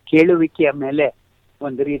ಅವರ ಕೇಳುವಿಕೆಯ ಮೇಲೆ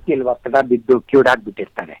ಒಂದು ರೀತಿಯಲ್ಲಿ ಒತ್ತಡ ಬಿದ್ದು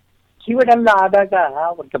ಕಿವುಡಾಗ್ಬಿಟ್ಟಿರ್ತಾರೆ. ಕಿವಿಡೆಲ್ಲ ಆದಾಗ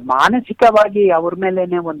ಅವ್ರಿಗೆ ಮಾನಸಿಕವಾಗಿ ಅವ್ರ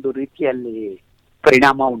ಮೇಲೇನೆ ಒಂದು ರೀತಿಯಲ್ಲಿ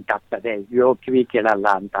ಪರಿಣಾಮ ಉಂಟಾಗ್ತದೆ. ಅಯ್ಯೋ ಕಿವಿ ಕೇಳಲ್ಲ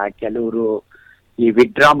ಅಂತ ಕೆಲವರು ಈ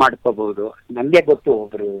ವಿಡ್ರಾ ಮಾಡ್ಕೋಬಹುದು. ನಂಗೆ ಗೊತ್ತು,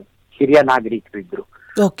 ಒಬ್ರು ಹಿರಿಯ ನಾಗರಿಕರು ಇದ್ರು,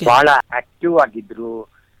 ಬಹಳ ಆಕ್ಟಿವ್ ಆಗಿದ್ರು,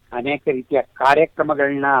 ಅನೇಕ ರೀತಿಯ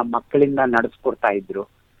ಕಾರ್ಯಕ್ರಮಗಳನ್ನ ಮಕ್ಕಳಿಂದ ನಡೆಸ್ಕೊಡ್ತಾ ಇದ್ರು.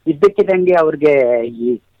 ಇದ್ದಕ್ಕಿದ್ದಂಗೆ ಅವ್ರಿಗೆ ಈ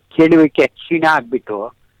ಕೇಳುವಿಕೆ ಕ್ಷೀಣ ಆಗ್ಬಿಟ್ಟು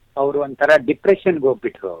ಅವರು ಒಂಥರ ಡಿಪ್ರೆಷನ್ಗೆ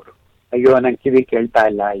ಹೋಗ್ಬಿಟ್ರು. ಅವರು ಅಯ್ಯೋ ನನ್ ಕಿವಿ ಕೇಳ್ತಾ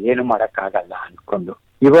ಇಲ್ಲ, ಏನು ಮಾಡಕ್ ಆಗಲ್ಲ ಅನ್ಕೊಂಡು.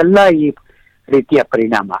 ಇವೆಲ್ಲ ಈ ರೀತಿಯ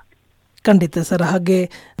ಪರಿಣಾಮ. ಖಂಡಿತ ಸರ್. ಹಾಗೆ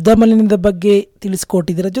ಮಾಲಿನ್ಯದ ಬಗ್ಗೆ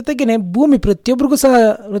ತಿಳಿಸ್ಕೊಟ್ಟಿದ್ದೀರ. ಜೊತೆಗೇನೆ ಭೂಮಿ ಪ್ರತಿಯೊಬ್ಬರಿಗೂ ಸಹ,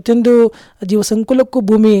 ಪ್ರತಿಯೊಂದು ಜೀವ ಸಂಕುಲಕ್ಕೂ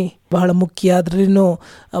ಭೂಮಿ ಬಹಳ ಮುಖ್ಯ. ಆದ್ರೂ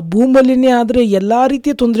ಭೂಮಾಲಿನ್ಯ ಆದರೆ ಎಲ್ಲ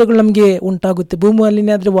ರೀತಿಯ ತೊಂದರೆಗಳು ನಮಗೆ ಉಂಟಾಗುತ್ತೆ.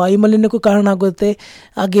 ಭೂಮಾಲಿನ್ಯ ಆದರೆ ವಾಯುಮಾಲಿನ್ಯಕ್ಕೂ ಕಾರಣ ಆಗುತ್ತೆ,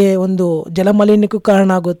 ಹಾಗೆ ಒಂದು ಜಲಮಾಲಿನ್ಯಕ್ಕೂ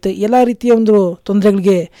ಕಾರಣ ಆಗುತ್ತೆ, ಎಲ್ಲ ರೀತಿಯ ಒಂದು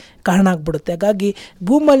ತೊಂದರೆಗಳಿಗೆ ಕಾರಣ ಆಗ್ಬಿಡುತ್ತೆ. ಹಾಗಾಗಿ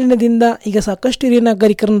ಭೂಮಾಲಿನ್ಯದಿಂದ ಈಗ ಸಾಕಷ್ಟು ಹಿರಿಯ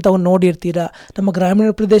ನಾಗರಿಕರನ್ನು ತಾವು ನೋಡಿರ್ತೀರಾ. ನಮ್ಮ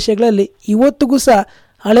ಗ್ರಾಮೀಣ ಪ್ರದೇಶಗಳಲ್ಲಿ ಇವತ್ತಿಗೂ ಸಹ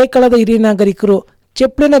ಹಳೆ ಕಾಲದ ಹಿರಿಯ ನಾಗರಿಕರು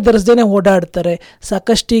ಚಪ್ಪಲಿನ ಧರಿಸ್ದೇನೆ ಓಡಾಡ್ತಾರೆ.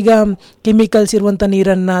 ಸಾಕಷ್ಟು ಈಗ ಕೆಮಿಕಲ್ಸ್ ಇರುವಂಥ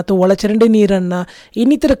ನೀರನ್ನು ಅಥವಾ ಒಳಚರಂಡಿ ನೀರನ್ನು,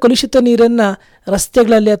 ಇನ್ನಿತರ ಕಲುಷಿತ ನೀರನ್ನು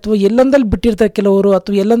ರಸ್ತೆಗಳಲ್ಲಿ ಅಥವಾ ಎಲ್ಲೊಂದಲ್ಲಿ ಬಿಟ್ಟಿರ್ತಾರೆ ಕೆಲವರು,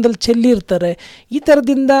 ಅಥವಾ ಎಲ್ಲೊಂದಲ್ಲಿ ಚೆಲ್ಲಿರ್ತಾರೆ. ಈ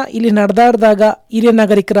ಥರದಿಂದ ಇಲ್ಲಿ ನಡೆದಾಡಿದಾಗ ಹಿರಿಯ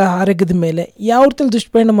ನಾಗರಿಕರ ಆರೋಗ್ಯದ ಮೇಲೆ ಯಾವ ರೀತಿಯಲ್ಲಿ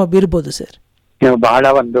ದುಷ್ಪರಿಣಾಮ ಬೀರ್ಬೋದು ಸರ್? ನೀವು ಬಹಳ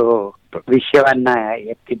ಒಂದು ವಿಷಯವನ್ನ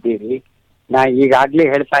ಎತ್ತಿದ್ದೀರಿ. ನಾ ಈಗಾಗ್ಲೇ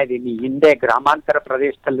ಹೇಳ್ತಾ ಇದ್ದೀನಿ, ಹಿಂದೆ ಗ್ರಾಮಾಂತರ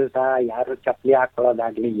ಪ್ರದೇಶದಲ್ಲೂ ಸಹ ಯಾರು ಚಪ್ಪಲಿ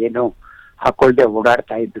ಹಾಕೊಳ್ಳೋದಾಗ್ಲಿ ಏನು ಹಾಕೊಳ್ದೆ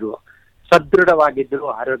ಓಡಾಡ್ತಾ ಇದ್ರು, ಸದೃಢವಾಗಿದ್ರು,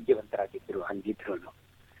 ಆರೋಗ್ಯವಂತರಾಗಿದ್ರು, ಹಂಗಿದ್ರು.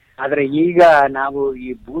 ಆದ್ರೆ ಈಗ ನಾವು ಈ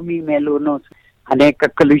ಭೂಮಿ ಮೇಲೂ ಅನೇಕ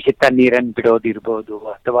ಕಲುಷಿತ ನೀರನ್ನು ಬಿಡೋದಿರ್ಬೋದು,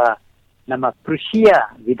 ಅಥವಾ ನಮ್ಮ ಕೃಷಿಯ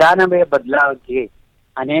ವಿಧಾನವೇ ಬದಲಾಗಿ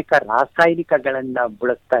ಅನೇಕ ರಾಸಾಯನಿಕಗಳನ್ನ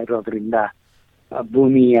ಬಳಸ್ತಾ ಇರೋದ್ರಿಂದ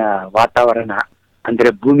ಭೂಮಿಯ ವಾತಾವರಣ,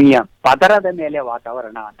 ಅಂದ್ರೆ ಭೂಮಿಯ ಪದರದ ಮೇಲೆ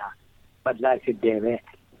ವಾತಾವರಣವನ್ನ ಬದಲಾಯಿಸಿದ್ದೇವೆ.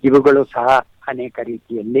 ಇವುಗಳು ಸಹ ಅನೇಕ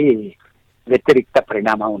ರೀತಿಯಲ್ಲಿ ವ್ಯತಿರಿಕ್ತ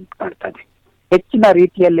ಪರಿಣಾಮ ಉಂಟು ಮಾಡ್ತದೆ. ಹೆಚ್ಚಿನ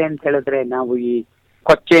ರೀತಿಯಲ್ಲಿ ಅಂತ ಹೇಳಿದ್ರೆ ನಾವು ಈ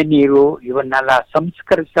ಕೊಚ್ಚೆ ನೀರು ಇವನ್ನೆಲ್ಲ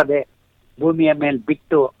ಸಂಸ್ಕರಿಸದೆ ಭೂಮಿಯ ಮೇಲೆ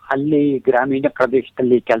ಬಿಟ್ಟು ಅಲ್ಲಿ ಗ್ರಾಮೀಣ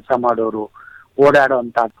ಪ್ರದೇಶದಲ್ಲಿ ಕೆಲಸ ಮಾಡೋರು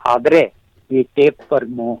ಓಡಾಡುವಂತ ಆದ್ರೆ ಈ ಟೇಪ್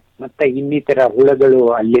ವರ್ಮು ಮತ್ತೆ ಇನ್ನಿತರ ಹುಳಗಳು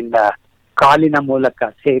ಅಲ್ಲಿಂದ ಕಾಲಿನ ಮೂಲಕ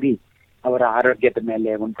ಸೇರಿ ಅವರ ಆರೋಗ್ಯದ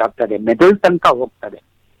ಮೇಲೆ ಉಂಟಾಗ್ತದೆ. ಮೆದುಳು ತನಕ ಹೋಗ್ತದೆ.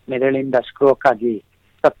 ಮೆದುಳಿಂದ ಸ್ಟ್ರೋಕ್ ಆಗಿ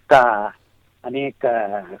ಸತ್ತ ಅನೇಕ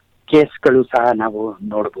ಕೇಸ್ಗಳು ಸಹ ನಾವು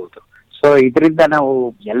ನೋಡ್ಬೋದು. ಸೊ ಇದರಿಂದ ನಾವು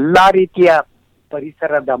ಎಲ್ಲಾ ರೀತಿಯ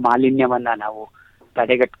ಪರಿಸರದ ಮಾಲಿನ್ಯವನ್ನ ನಾವು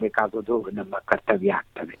ತಡೆಗಟ್ಟಬೇಕಾಗೋದು ನಮ್ಮ ಕರ್ತವ್ಯ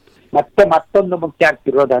ಆಗ್ತದೆ. ಮತ್ತೆ ಮತ್ತೊಂದು ಮುಖ್ಯ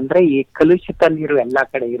ಆಗ್ತಿರೋದಂದ್ರೆ ಈ ಕಲುಷಿತ ನೀರು ಎಲ್ಲಾ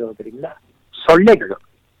ಕಡೆ ಇರೋದ್ರಿಂದ ಸೊಳ್ಳೆಗಳು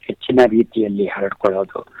ಹೆಚ್ಚಿನ ರೀತಿಯಲ್ಲಿ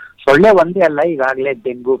ಹರಡ್ಕೊಳ್ಳೋದು. ಸೊಳ್ಳೆ ಒಂದೇ ಅಲ್ಲ, ಈಗಾಗಲೇ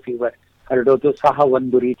ಡೆಂಗು ಫೀವರ್ ಹರಡೋದು ಸಹ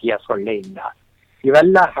ಒಂದು ರೀತಿಯ ಸೊಳ್ಳೆಯಿಂದ.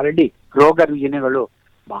 ಇವೆಲ್ಲ ಹರಡಿ ರೋಗ ರುಜಿನಗಳು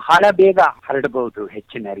ಬಹಳ ಬೇಗ ಹರಡಬಹುದು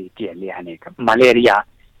ಹೆಚ್ಚಿನ ರೀತಿಯಲ್ಲಿ. ಅನೇಕ ಮಲೇರಿಯಾ,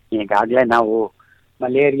 ಈಗಾಗಲೇ ನಾವು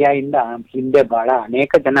ಮಲೇರಿಯಾದಿಂದ ಹಿಂದೆ ಬಹಳ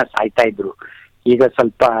ಅನೇಕ ಜನ ಸಾಯ್ತಾ ಇದ್ರು. ಈಗ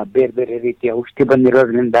ಸ್ವಲ್ಪ ಬೇರೆ ಬೇರೆ ರೀತಿಯ ಔಷಧಿ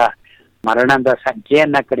ಬಂದಿರೋದ್ರಿಂದ ಮರಣದ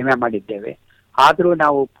ಸಂಖ್ಯೆಯನ್ನ ಕಡಿಮೆ ಮಾಡಿದ್ದೇವೆ. ಆದ್ರೂ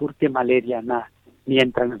ನಾವು ಪೂರ್ತಿ ಮಲೇರಿಯಾನ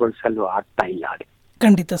ನಿಯಂತ್ರಣಗೊಳಿಸಲು ಆಗ್ತಾ ಇಲ್ಲ.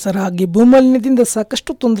 ಖಂಡಿತ ಸರ್. ಹಾಗೆ ಭೂಮಾಲಿನ್ಯದಿಂದ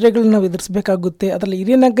ಸಾಕಷ್ಟು ತೊಂದರೆಗಳನ್ನ ನಾವು ಎದುರಿಸಬೇಕಾಗುತ್ತೆ. ಅದರಲ್ಲಿ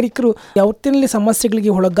ಹಿರಿಯ ನಾಗರಿಕರು ಯಾವತ್ತಿನಲ್ಲಿ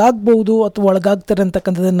ಸಮಸ್ಯೆಗಳಿಗೆ ಒಳಗಾಗಬಹುದು ಅಥವಾ ಒಳಗಾಗ್ತಾರೆ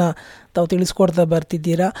ಅಂತಕ್ಕಂಥದ್ದನ್ನ ತಾವು ತಿಳಿಸ್ಕೊಡ್ತಾ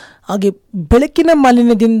ಬರ್ತಿದ್ದೀರಾ. ಹಾಗೆ ಬೆಳಕಿನ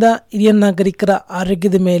ಮಾಲಿನ್ಯದಿಂದ ಹಿರಿಯ ನಾಗರಿಕರ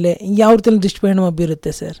ಆರೋಗ್ಯದ ಮೇಲೆ ಯಾವ ರೀತಿಯಲ್ಲಿ ದುಷ್ಪರಿಣಾಮ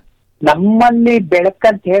ಬೀರುತ್ತೆ ಸರ್? ನಮ್ಮಲ್ಲಿ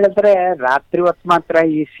ಬೆಳಕಂತ ಹೇಳಿದ್ರೆ ರಾತ್ರಿ ಹೊತ್ತು ಮಾತ್ರ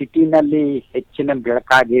ಈ ಸಿಟಿನಲ್ಲಿ ಹೆಚ್ಚಿನ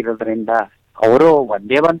ಬೆಳಕಾಗಿರೋದ್ರಿಂದ ಅವರು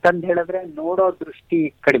ಒಂದೇ ಅಂತಂದು ಹೇಳಿದ್ರೆ ನೋಡೋ ದೃಷ್ಟಿ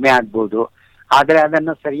ಕಡಿಮೆ ಆಗ್ಬೋದು. ಆದ್ರೆ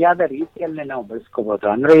ಅದನ್ನು ಸರಿಯಾದ ರೀತಿಯಲ್ಲಿ ನಾವು ಬಳಸ್ಕೋಬಹುದು.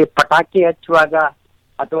 ಅಂದ್ರೆ ಈ ಪಟಾಕಿ ಹಚ್ಚುವಾಗ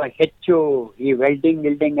ಅಥವಾ ಹೆಚ್ಚು ಈ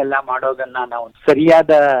ವೆಲ್ಡಿಂಗ್ ಎಲ್ಲ ಮಾಡೋದನ್ನ ನಾವು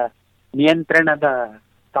ಸರಿಯಾದ ನಿಯಂತ್ರಣದ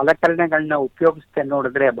ಸಲಕರಣೆಗಳನ್ನ ಉಪಯೋಗಿಸ್ತೇ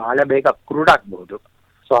ನೋಡಿದ್ರೆ ಬಹಳ ಬೇಗ ಕ್ರೂಡಾಗಬಹುದು.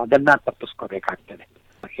 ಸೊ ಅದನ್ನ ತಪ್ಪಿಸ್ಕೋಬೇಕಾಗ್ತದೆ.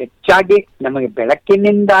 ಹೆಚ್ಚಾಗಿ ನಮಗೆ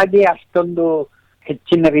ಬೆಳಕಿನಿಂದಾಗಿ ಅಷ್ಟೊಂದು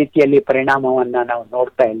ಹೆಚ್ಚಿನ ರೀತಿಯಲ್ಲಿ ಪರಿಣಾಮವನ್ನ ನಾವು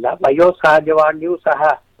ನೋಡ್ತಾ ಇಲ್ಲ. ವಯೋಸಹಜವಾಗಿಯೂ ಸಹ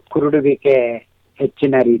ಕುರುಡುವಿಕೆ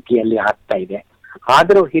ಹೆಚ್ಚಿನ ರೀತಿಯಲ್ಲಿ ಆಗ್ತಾ ಇದೆ.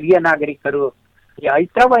 ಆದ್ರೂ ಹಿರಿಯ ನಾಗರಿಕರು ಈ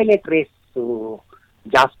ಅಲ್ಟ್ರಾವೈಲೆಟ್ ರೇಸ್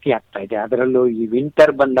ಜಾಸ್ತಿ ಆಗ್ತಾ ಇದೆ. ಅದರಲ್ಲೂ ಈ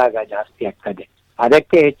ವಿಂಟರ್ ಬಂದಾಗ ಜಾಸ್ತಿ ಆಗ್ತದೆ.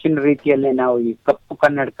 ಅದಕ್ಕೆ ಹೆಚ್ಚಿನ ರೀತಿಯಲ್ಲಿ ನಾವು ಈ ಕಪ್ಪು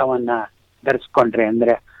ಕನ್ನಡಕವನ್ನ ಧರಿಸ್ಕೊಂಡ್ರೆ,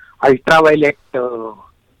 ಅಂದ್ರೆ ಅಲ್ಟ್ರಾವೈಲೆಟ್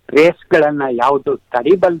ರೇಸ್ಗಳನ್ನ ಯಾವುದು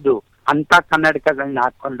ತಡಿಬಲ್ದು ಅಂತ ಕನ್ನಡಕಗಳನ್ನ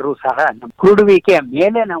ಹಾಕೊಂಡ್ರು ಸಹ ನಮ್ಮ ಕುರುಡುವಿಕೆಯ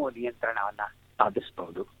ಮೇಲೆ ನಾವು ನಿಯಂತ್ರಣವನ್ನ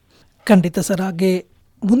ಸಾಧಿಸಬಹುದು. ಖಂಡಿತ ಸರ್. ಹಾಗೆ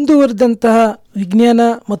ಮುಂದುವರೆದಂತಹ ವಿಜ್ಞಾನ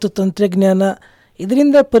ಮತ್ತು ತಂತ್ರಜ್ಞಾನ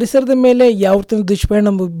ಇದರಿಂದ ಪರಿಸರದ ಮೇಲೆ ಯಾವ ರೀತಿಯ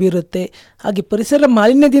ದುಷ್ಪರಿಣಾಮ ಬೀರುತ್ತೆ, ಹಾಗೆ ಪರಿಸರ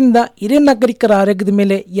ಮಾಲಿನ್ಯದಿಂದ ಹಿರಿಯ ನಾಗರಿಕರ ಆರೋಗ್ಯದ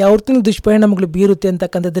ಮೇಲೆ ಯಾವ ರೀತಿಯ ದುಷ್ಪರಿಣಾಮಗಳು ಬೀರುತ್ತೆ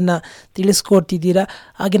ಅಂತಕ್ಕಂಥದ್ದನ್ನು ತಿಳಿಸ್ಕೊಡ್ತಿದ್ದೀರಾ.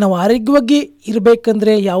 ಹಾಗೆ ನಾವು ಆರೋಗ್ಯವಾಗಿ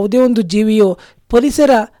ಇರಬೇಕಂದ್ರೆ ಯಾವುದೇ ಒಂದು ಜೀವಿಯು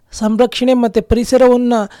ಪರಿಸರ ಸಂರಕ್ಷಣೆ ಮತ್ತು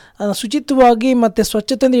ಪರಿಸರವನ್ನು ಶುಚಿತ್ವವಾಗಿ ಮತ್ತು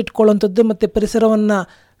ಸ್ವಚ್ಛತೆಯಿಂದ ಇಟ್ಕೊಳ್ಳುವಂಥದ್ದು ಮತ್ತು ಪರಿಸರವನ್ನು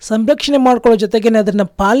ಸಂರಕ್ಷಣೆ ಮಾಡ್ಕೊಳ್ಳೋ ಜೊತೆಗೇ ಅದನ್ನು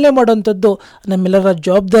ಪಾಲನೆ ಮಾಡುವಂಥದ್ದು ನಮ್ಮೆಲ್ಲರ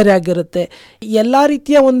ಜವಾಬ್ದಾರಿ ಆಗಿರುತ್ತೆ. ಎಲ್ಲ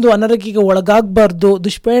ರೀತಿಯ ಒಂದು ಅನಾರೋಗ್ಯಕ್ಕೆ ಒಳಗಾಗಬಾರ್ದು,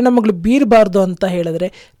 ದುಷ್ಪರಿಣಾಮಗಳು ಬೀರಬಾರ್ದು ಅಂತ ಹೇಳಿದ್ರೆ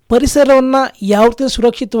ಪರಿಸರವನ್ನು ಯಾವ ರೀತಿ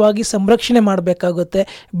ಸುರಕ್ಷಿತವಾಗಿ ಸಂರಕ್ಷಣೆ ಮಾಡಬೇಕಾಗುತ್ತೆ,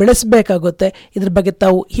 ಬೆಳೆಸಬೇಕಾಗುತ್ತೆ. ಇದ್ರ ಬಗ್ಗೆ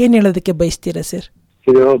ತಾವು ಏನು ಹೇಳೋದಕ್ಕೆ ಬಯಸ್ತೀರಾ ಸರ್?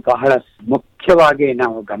 ಇದು ಬಹಳ ಮುಖ್ಯವಾಗಿ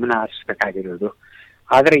ನಾವು ಗಮನ ಹರಿಸಬೇಕಾಗಿರೋದು.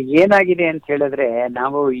 ಆದ್ರೆ ಏನಾಗಿದೆ ಅಂತ ಹೇಳಿದ್ರೆ,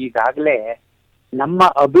 ನಾವು ಈಗಾಗಲೇ ನಮ್ಮ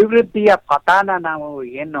ಅಭಿವೃದ್ಧಿಯ ಪಥಾನ ನಾವು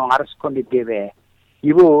ಏನು ಆರಿಸ್ಕೊಂಡಿದ್ದೇವೆ,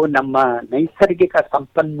 ಇವು ನಮ್ಮ ನೈಸರ್ಗಿಕ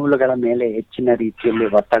ಸಂಪನ್ಮೂಲಗಳ ಮೇಲೆ ಹೆಚ್ಚಿನ ರೀತಿಯಲ್ಲಿ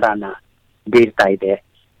ಒತ್ತಡನ ಬೀರ್ತಾ ಇದೆ.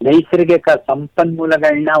 ನೈಸರ್ಗಿಕ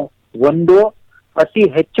ಸಂಪನ್ಮೂಲಗಳನ್ನ ಒಂದು ಅತಿ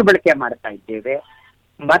ಹೆಚ್ಚು ಬಳಕೆ ಮಾಡ್ತಾ ಇದ್ದೇವೆ,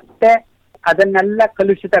 ಮತ್ತೆ ಅದನ್ನೆಲ್ಲ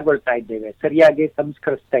ಕಲುಷಿತಗೊಳ್ತಾ ಇದ್ದೇವೆ, ಸರಿಯಾಗಿ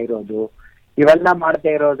ಸಂಸ್ಕರಿಸ್ತಾ ಇರೋದು, ಇವೆಲ್ಲ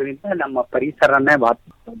ಮಾಡದೇ ಇರೋದ್ರಿಂದ ನಮ್ಮ ಪರಿಸರನೇ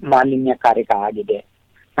ಮಾಲಿನ್ಯಕಾರಕ ಆಗಿದೆ.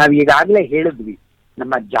 ನಾವು ಈಗಾಗಲೇ ಹೇಳಿದ್ವಿ,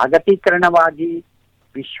 ನಮ್ಮ ಜಾಗತೀಕರಣವಾಗಿ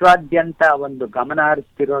ವಿಶ್ವಾದ್ಯಂತ ಒಂದು ಗಮನ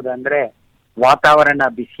ಹರಿಸ್ತಿರೋದಂದ್ರೆ ವಾತಾವರಣ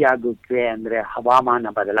ಬಿಸಿಯಾಗುವಿಕೆ, ಅಂದ್ರೆ ಹವಾಮಾನ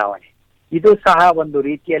ಬದಲಾವಣೆ. ಇದು ಸಹ ಒಂದು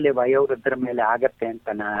ರೀತಿಯಲ್ಲಿ ವಯೋವೃದ್ಧರ ಮೇಲೆ ಆಗತ್ತೆ ಅಂತ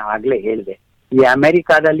ನಾನು ಆಗ್ಲೇ ಹೇಳಿದೆ. ಈ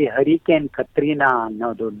ಅಮೆರಿಕಾದಲ್ಲಿ ಹರಿಕೇನ್ ಕತ್ರೀನಾ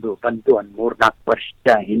ಅನ್ನೋದೊಂದು ಬಂತು ಒಂದು 3-4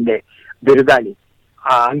 ವರ್ಷ ಹಿಂದೆ, ಬಿರುಗಾಳಿ.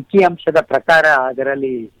 ಆ ಅಂಕಿಅಂಶದ ಪ್ರಕಾರ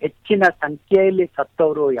ಅದರಲ್ಲಿ ಹೆಚ್ಚಿನ ಸಂಖ್ಯೆಯಲ್ಲಿ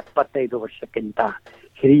ಸತ್ತವರು 75 ವರ್ಷಕ್ಕಿಂತ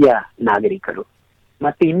ಹಿರಿಯ ನಾಗರಿಕರು.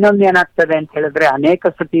 ಮತ್ತೆ ಇನ್ನೊಂದು ಏನಾಗ್ತದೆ ಅಂತ ಹೇಳಿದ್ರೆ, ಅನೇಕ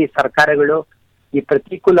ಸತಿ ಸರ್ಕಾರಗಳು ಈ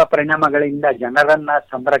ಪ್ರತಿಕೂಲ ಪರಿಣಾಮಗಳಿಂದ ಜನರನ್ನ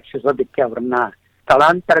ಸಂರಕ್ಷಿಸೋದಕ್ಕೆ ಅವರನ್ನ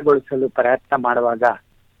ಸ್ಥಳಾಂತರಗೊಳಿಸಲು ಪ್ರಯತ್ನ ಮಾಡುವಾಗ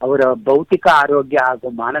ಅವರ ಭೌತಿಕ ಆರೋಗ್ಯ ಹಾಗೂ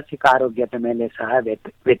ಮಾನಸಿಕ ಆರೋಗ್ಯದ ಮೇಲೆ ಸಹ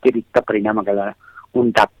ವ್ಯತಿರಿಕ್ತ ಪರಿಣಾಮಗಳ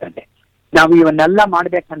ಉಂಟಾಗ್ತದೆ. ನಾವು ಇವನ್ನೆಲ್ಲ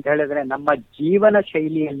ಮಾಡ್ಬೇಕಂತ ಹೇಳಿದ್ರೆ ನಮ್ಮ ಜೀವನ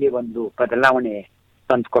ಶೈಲಿಯಲ್ಲಿ ಒಂದು ಬದಲಾವಣೆ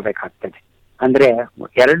ತಂದ್ಕೋಬೇಕಾಗ್ತದೆ. ಅಂದ್ರೆ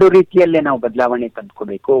 2 ರೀತಿಯಲ್ಲೇ ನಾವು ಬದಲಾವಣೆ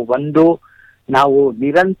ತಂದ್ಕೋಬೇಕು. ಒಂದು, ನಾವು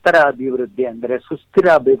ನಿರಂತರ ಅಭಿವೃದ್ಧಿ ಅಂದ್ರೆ ಸುಸ್ಥಿರ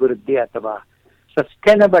ಅಭಿವೃದ್ಧಿ ಅಥವಾ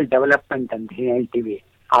ಸಸ್ಟೈನಬಲ್ ಡೆವಲಪ್ಮೆಂಟ್ ಅಂತ ಹೇಳ್ತೀವಿ,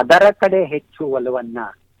 ಅದರ ಕಡೆ ಹೆಚ್ಚು ಒಲವನ್ನ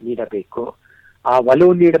ನೀಡಬೇಕು. ಆ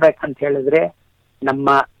ಒಲವು ನೀಡಬೇಕಂತ ಹೇಳಿದ್ರೆ ನಮ್ಮ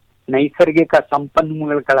ನೈಸರ್ಗಿಕ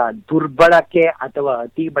ಸಂಪನ್ಮೂಲಗಳ ದುರ್ಬಳಕೆ ಅಥವಾ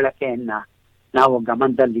ಅತಿ ಬಳಕೆಯನ್ನ ನಾವು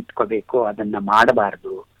ಗಮನದಲ್ಲಿ ಇಟ್ಕೋಬೇಕು, ಅದನ್ನ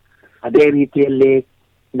ಮಾಡಬಾರ್ದು. ಅದೇ ರೀತಿಯಲ್ಲಿ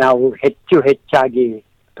ನಾವು ಹೆಚ್ಚಾಗಿ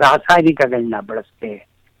ರಾಸಾಯನಿಕಗಳನ್ನ ಬಳಸದೆ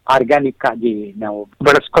ಆರ್ಗ್ಯಾನಿಕ್ ಆಗಿ ನಾವು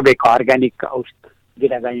ಬಳಸ್ಕೋಬೇಕು. ಆರ್ಗ್ಯಾನಿಕ್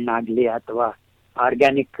ಗಿಡಗಳನ್ನಾಗ್ಲಿ ಅಥವಾ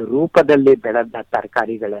ಆರ್ಗ್ಯಾನಿಕ್ ರೂಪದಲ್ಲಿ ಬೆಳೆದ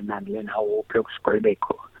ತರಕಾರಿಗಳನ್ನಾಗ್ಲಿ ನಾವು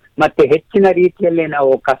ಉಪಯೋಗಿಸ್ಕೊಳ್ಬೇಕು. ಮತ್ತೆ ಹೆಚ್ಚಿನ ರೀತಿಯಲ್ಲಿ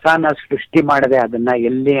ನಾವು ಕಸನ ಸೃಷ್ಟಿ ಮಾಡದೆ ಅದನ್ನ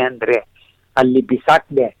ಎಲ್ಲಿ ಅಂದ್ರೆ ಅಲ್ಲಿ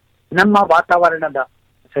ಬಿಸಾಕದೆ ನಮ್ಮ ವಾತಾವರಣದ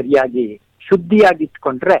ಸರಿಯಾಗಿ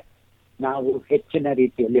ಶುದ್ಧಿಯಾಗಿಟ್ಕೊಂಡ್ರೆ ನಾವು ಹೆಚ್ಚಿನ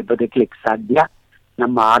ರೀತಿಯಲ್ಲಿ ಬದುಕಲಿಕ್ಕೆ ಸಾಧ್ಯ.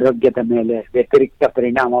 ನಮ್ಮ ಆರೋಗ್ಯದ ಮೇಲೆ ವ್ಯತಿರಿಕ್ತ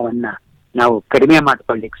ಪರಿಣಾಮವನ್ನ ನಾವು ಕಡಿಮೆ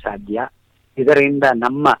ಮಾಡ್ಕೊಳ್ಳಿಕ್ ಸಾಧ್ಯ. ಇದರಿಂದ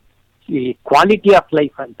ನಮ್ಮ ಈ ಕ್ವಾಲಿಟಿ ಆಫ್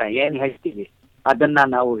ಲೈಫ್ ಅಂತ ಏನ್ ಹೇಳ್ತೀವಿ ಅದನ್ನ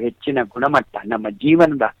ನಾವು ಹೆಚ್ಚಿನ ಗುಣಮಟ್ಟ, ನಮ್ಮ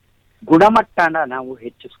ಜೀವನದ ಗುಣಮಟ್ಟನ ನಾವು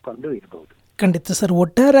ಹೆಚ್ಚಿಸ್ಕೊಂಡು ಇರಬಹುದು. ಖಂಡಿತ ಸರ್.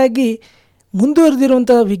 ಒಟ್ಟಾರೆಯಾಗಿ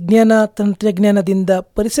ಮುಂದುವರೆದಿರುವಂಥ ವಿಜ್ಞಾನ ತಂತ್ರಜ್ಞಾನದಿಂದ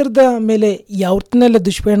ಪರಿಸರದ ಮೇಲೆ ಯಾವ ರೀತಿಯಲ್ಲ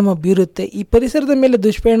ದುಷ್ಪರಿಣಾಮ ಬೀರುತ್ತೆ. ಈ ಪರಿಸರದ ಮೇಲೆ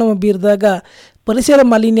ದುಷ್ಪರಿಣಾಮ ಬೀರಿದಾಗ ಪರಿಸರ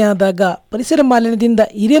ಮಾಲಿನ್ಯ ಆದಾಗ ಪರಿಸರ ಮಾಲಿನ್ಯದಿಂದ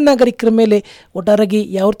ಹಿರಿಯ ನಾಗರಿಕರ ಮೇಲೆ ಒಟ್ಟಾರೆಯಾಗಿ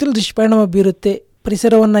ಯಾವ ರೀತಿಯಲ್ಲಿ ದುಷ್ಪರಿಣಾಮ ಬೀರುತ್ತೆ,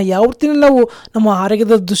 ಪರಿಸರವನ್ನು ಯಾವ ರೀತಿಯಲ್ಲಿ ನಾವು ನಮ್ಮ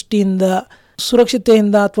ಆರೋಗ್ಯದ ದೃಷ್ಟಿಯಿಂದ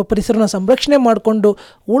ಸುರಕ್ಷತೆಯಿಂದ ಅಥವಾ ಪರಿಸರನ ಸಂರಕ್ಷಣೆ ಮಾಡಿಕೊಂಡು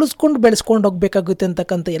ಉಳಿಸ್ಕೊಂಡು ಬೆಳೆಸ್ಕೊಂಡು ಹೋಗಬೇಕಾಗುತ್ತೆ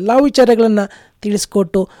ಅಂತಕ್ಕಂಥ ಎಲ್ಲ ವಿಚಾರಗಳನ್ನು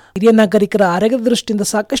ತಿಳಿಸ್ಕೊಟ್ಟು ಹಿರಿಯ ನಾಗರಿಕರ ಆರೋಗ್ಯದ ದೃಷ್ಟಿಯಿಂದ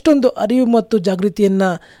ಸಾಕಷ್ಟೊಂದು ಅರಿವು ಮತ್ತು ಜಾಗೃತಿಯನ್ನು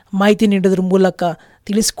ಮಾಹಿತಿ ನೀಡೋದ್ರ ಮೂಲಕ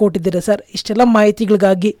ತಿಳಿಸ್ಕೊಟ್ಟಿದ್ದೀರಾ ಸರ್. ಇಷ್ಟೆಲ್ಲ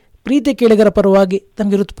ಮಾಹಿತಿಗಳಿಗಾಗಿ ಪ್ರೀತಿ ಕೇಳಿಗರ ಪರವಾಗಿ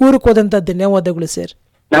ತಮಗೆ ಹೃತ್ಪೂರ್ವಕವಾದಂಥ ಧನ್ಯವಾದಗಳು ಸರ್.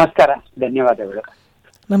 ನಮಸ್ಕಾರ, ಧನ್ಯವಾದಗಳು.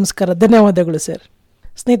 ನಮಸ್ಕಾರ, ಧನ್ಯವಾದಗಳು ಸರ್.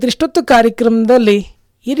 ಸ್ನೇಹಿತರೆ, ಇಷ್ಟೊತ್ತು ಕಾರ್ಯಕ್ರಮದಲ್ಲಿ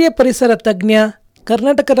ಹಿರಿಯ ಪರಿಸರ ತಜ್ಞ,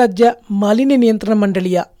 ಕರ್ನಾಟಕ ರಾಜ್ಯ ಮಾಲಿನ್ಯ ನಿಯಂತ್ರಣ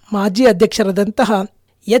ಮಂಡಳಿಯ ಮಾಜಿ ಅಧ್ಯಕ್ಷರಾದಂತಹ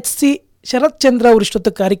HC ಶರತ್ ಚಂದ್ರ ಅವರು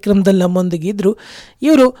ಇಷ್ಟೊತ್ತು ಕಾರ್ಯಕ್ರಮದಲ್ಲಿ ನಮ್ಮೊಂದಿಗೆ ಇದ್ದರು.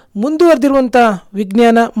 ಇವರು ಮುಂದುವರೆದಿರುವಂಥ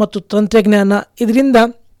ವಿಜ್ಞಾನ ಮತ್ತು ತಂತ್ರಜ್ಞಾನ ಇದರಿಂದ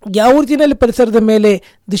ಯಾವ ರೀತಿಯಲ್ಲಿ ಪರಿಸರದ ಮೇಲೆ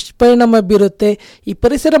ದುಷ್ಪರಿಣಾಮ ಬೀರುತ್ತೆ, ಈ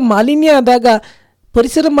ಪರಿಸರ ಮಾಲಿನ್ಯ ಆದಾಗ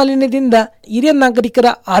ಪರಿಸರ ಮಾಲಿನ್ಯದಿಂದ ಹಿರಿಯ ನಾಗರಿಕರ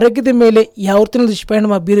ಆರೋಗ್ಯದ ಮೇಲೆ ಯಾವ ರೀತಿಯಲ್ಲಿ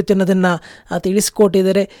ದುಷ್ಪರಿಣಾಮ ಬೀರುತ್ತೆ ಅನ್ನೋದನ್ನು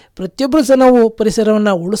ತಿಳಿಸ್ಕೊಟ್ಟಿದ್ದಾರೆ. ಪ್ರತಿಯೊಬ್ಬರು ಸಹ ನಾವು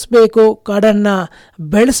ಪರಿಸರವನ್ನು ಉಳಿಸ್ಬೇಕು, ಕಾಡನ್ನು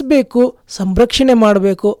ಬೆಳೆಸಬೇಕು, ಸಂರಕ್ಷಣೆ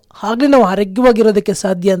ಮಾಡಬೇಕು, ಹಾಗೆ ನಾವು ಆರೋಗ್ಯವಾಗಿರೋದಕ್ಕೆ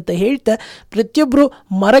ಸಾಧ್ಯ ಅಂತ ಹೇಳ್ತಾ ಪ್ರತಿಯೊಬ್ಬರು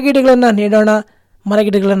ಮರಗಿಡಗಳನ್ನು ನೆಡೋಣ,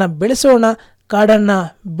 ಮರಗಿಡಗಳನ್ನು ಬೆಳೆಸೋಣ, ಕಾಡನ್ನು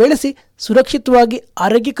ಬೆಳೆಸಿ ಸುರಕ್ಷಿತವಾಗಿ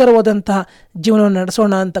ಆರೋಗ್ಯಕರವಾದಂತಹ ಜೀವನವನ್ನು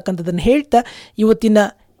ನಡೆಸೋಣ ಅಂತಕ್ಕಂಥದ್ದನ್ನು ಹೇಳ್ತಾ ಇವತ್ತಿನ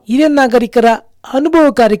ಹಿರಿಯ ನಾಗರಿಕರ ಅನುಭವ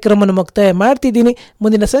ಕಾರ್ಯಕ್ರಮವನ್ನು ಮುಕ್ತಾಯ ಮಾಡ್ತಿದ್ದೀನಿ.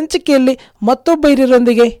 ಮುಂದಿನ ಸಂಚಿಕೆಯಲ್ಲಿ ಮತ್ತೊಬ್ಬ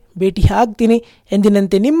ಹಿರಿಯರೊಂದಿಗೆ ಭೇಟಿ ಆಗ್ತೀನಿ.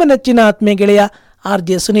 ಎಂದಿನಂತೆ ನಿಮ್ಮ ನೆಚ್ಚಿನ ಆತ್ಮೀಯ ಗೆಳೆಯ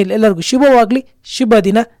RJ ಸುನೀಲ್. ಎಲ್ಲರಿಗೂ ಶುಭವಾಗಲಿ, ಶುಭ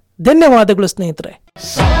ದಿನ. ಧನ್ಯವಾದಗಳು ಸ್ನೇಹಿತರೆ.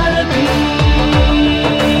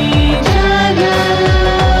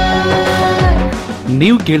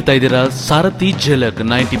 ನೀವು ಕೇಳ್ತಾ ಇದ್ದೀರಾ ಸಾರಥಿ ಝಲಕ್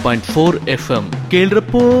 90.4 FM.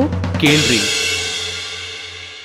 ಕೇಳ್ರಪ್ಪೋ ಕೇಳ್ರಿ.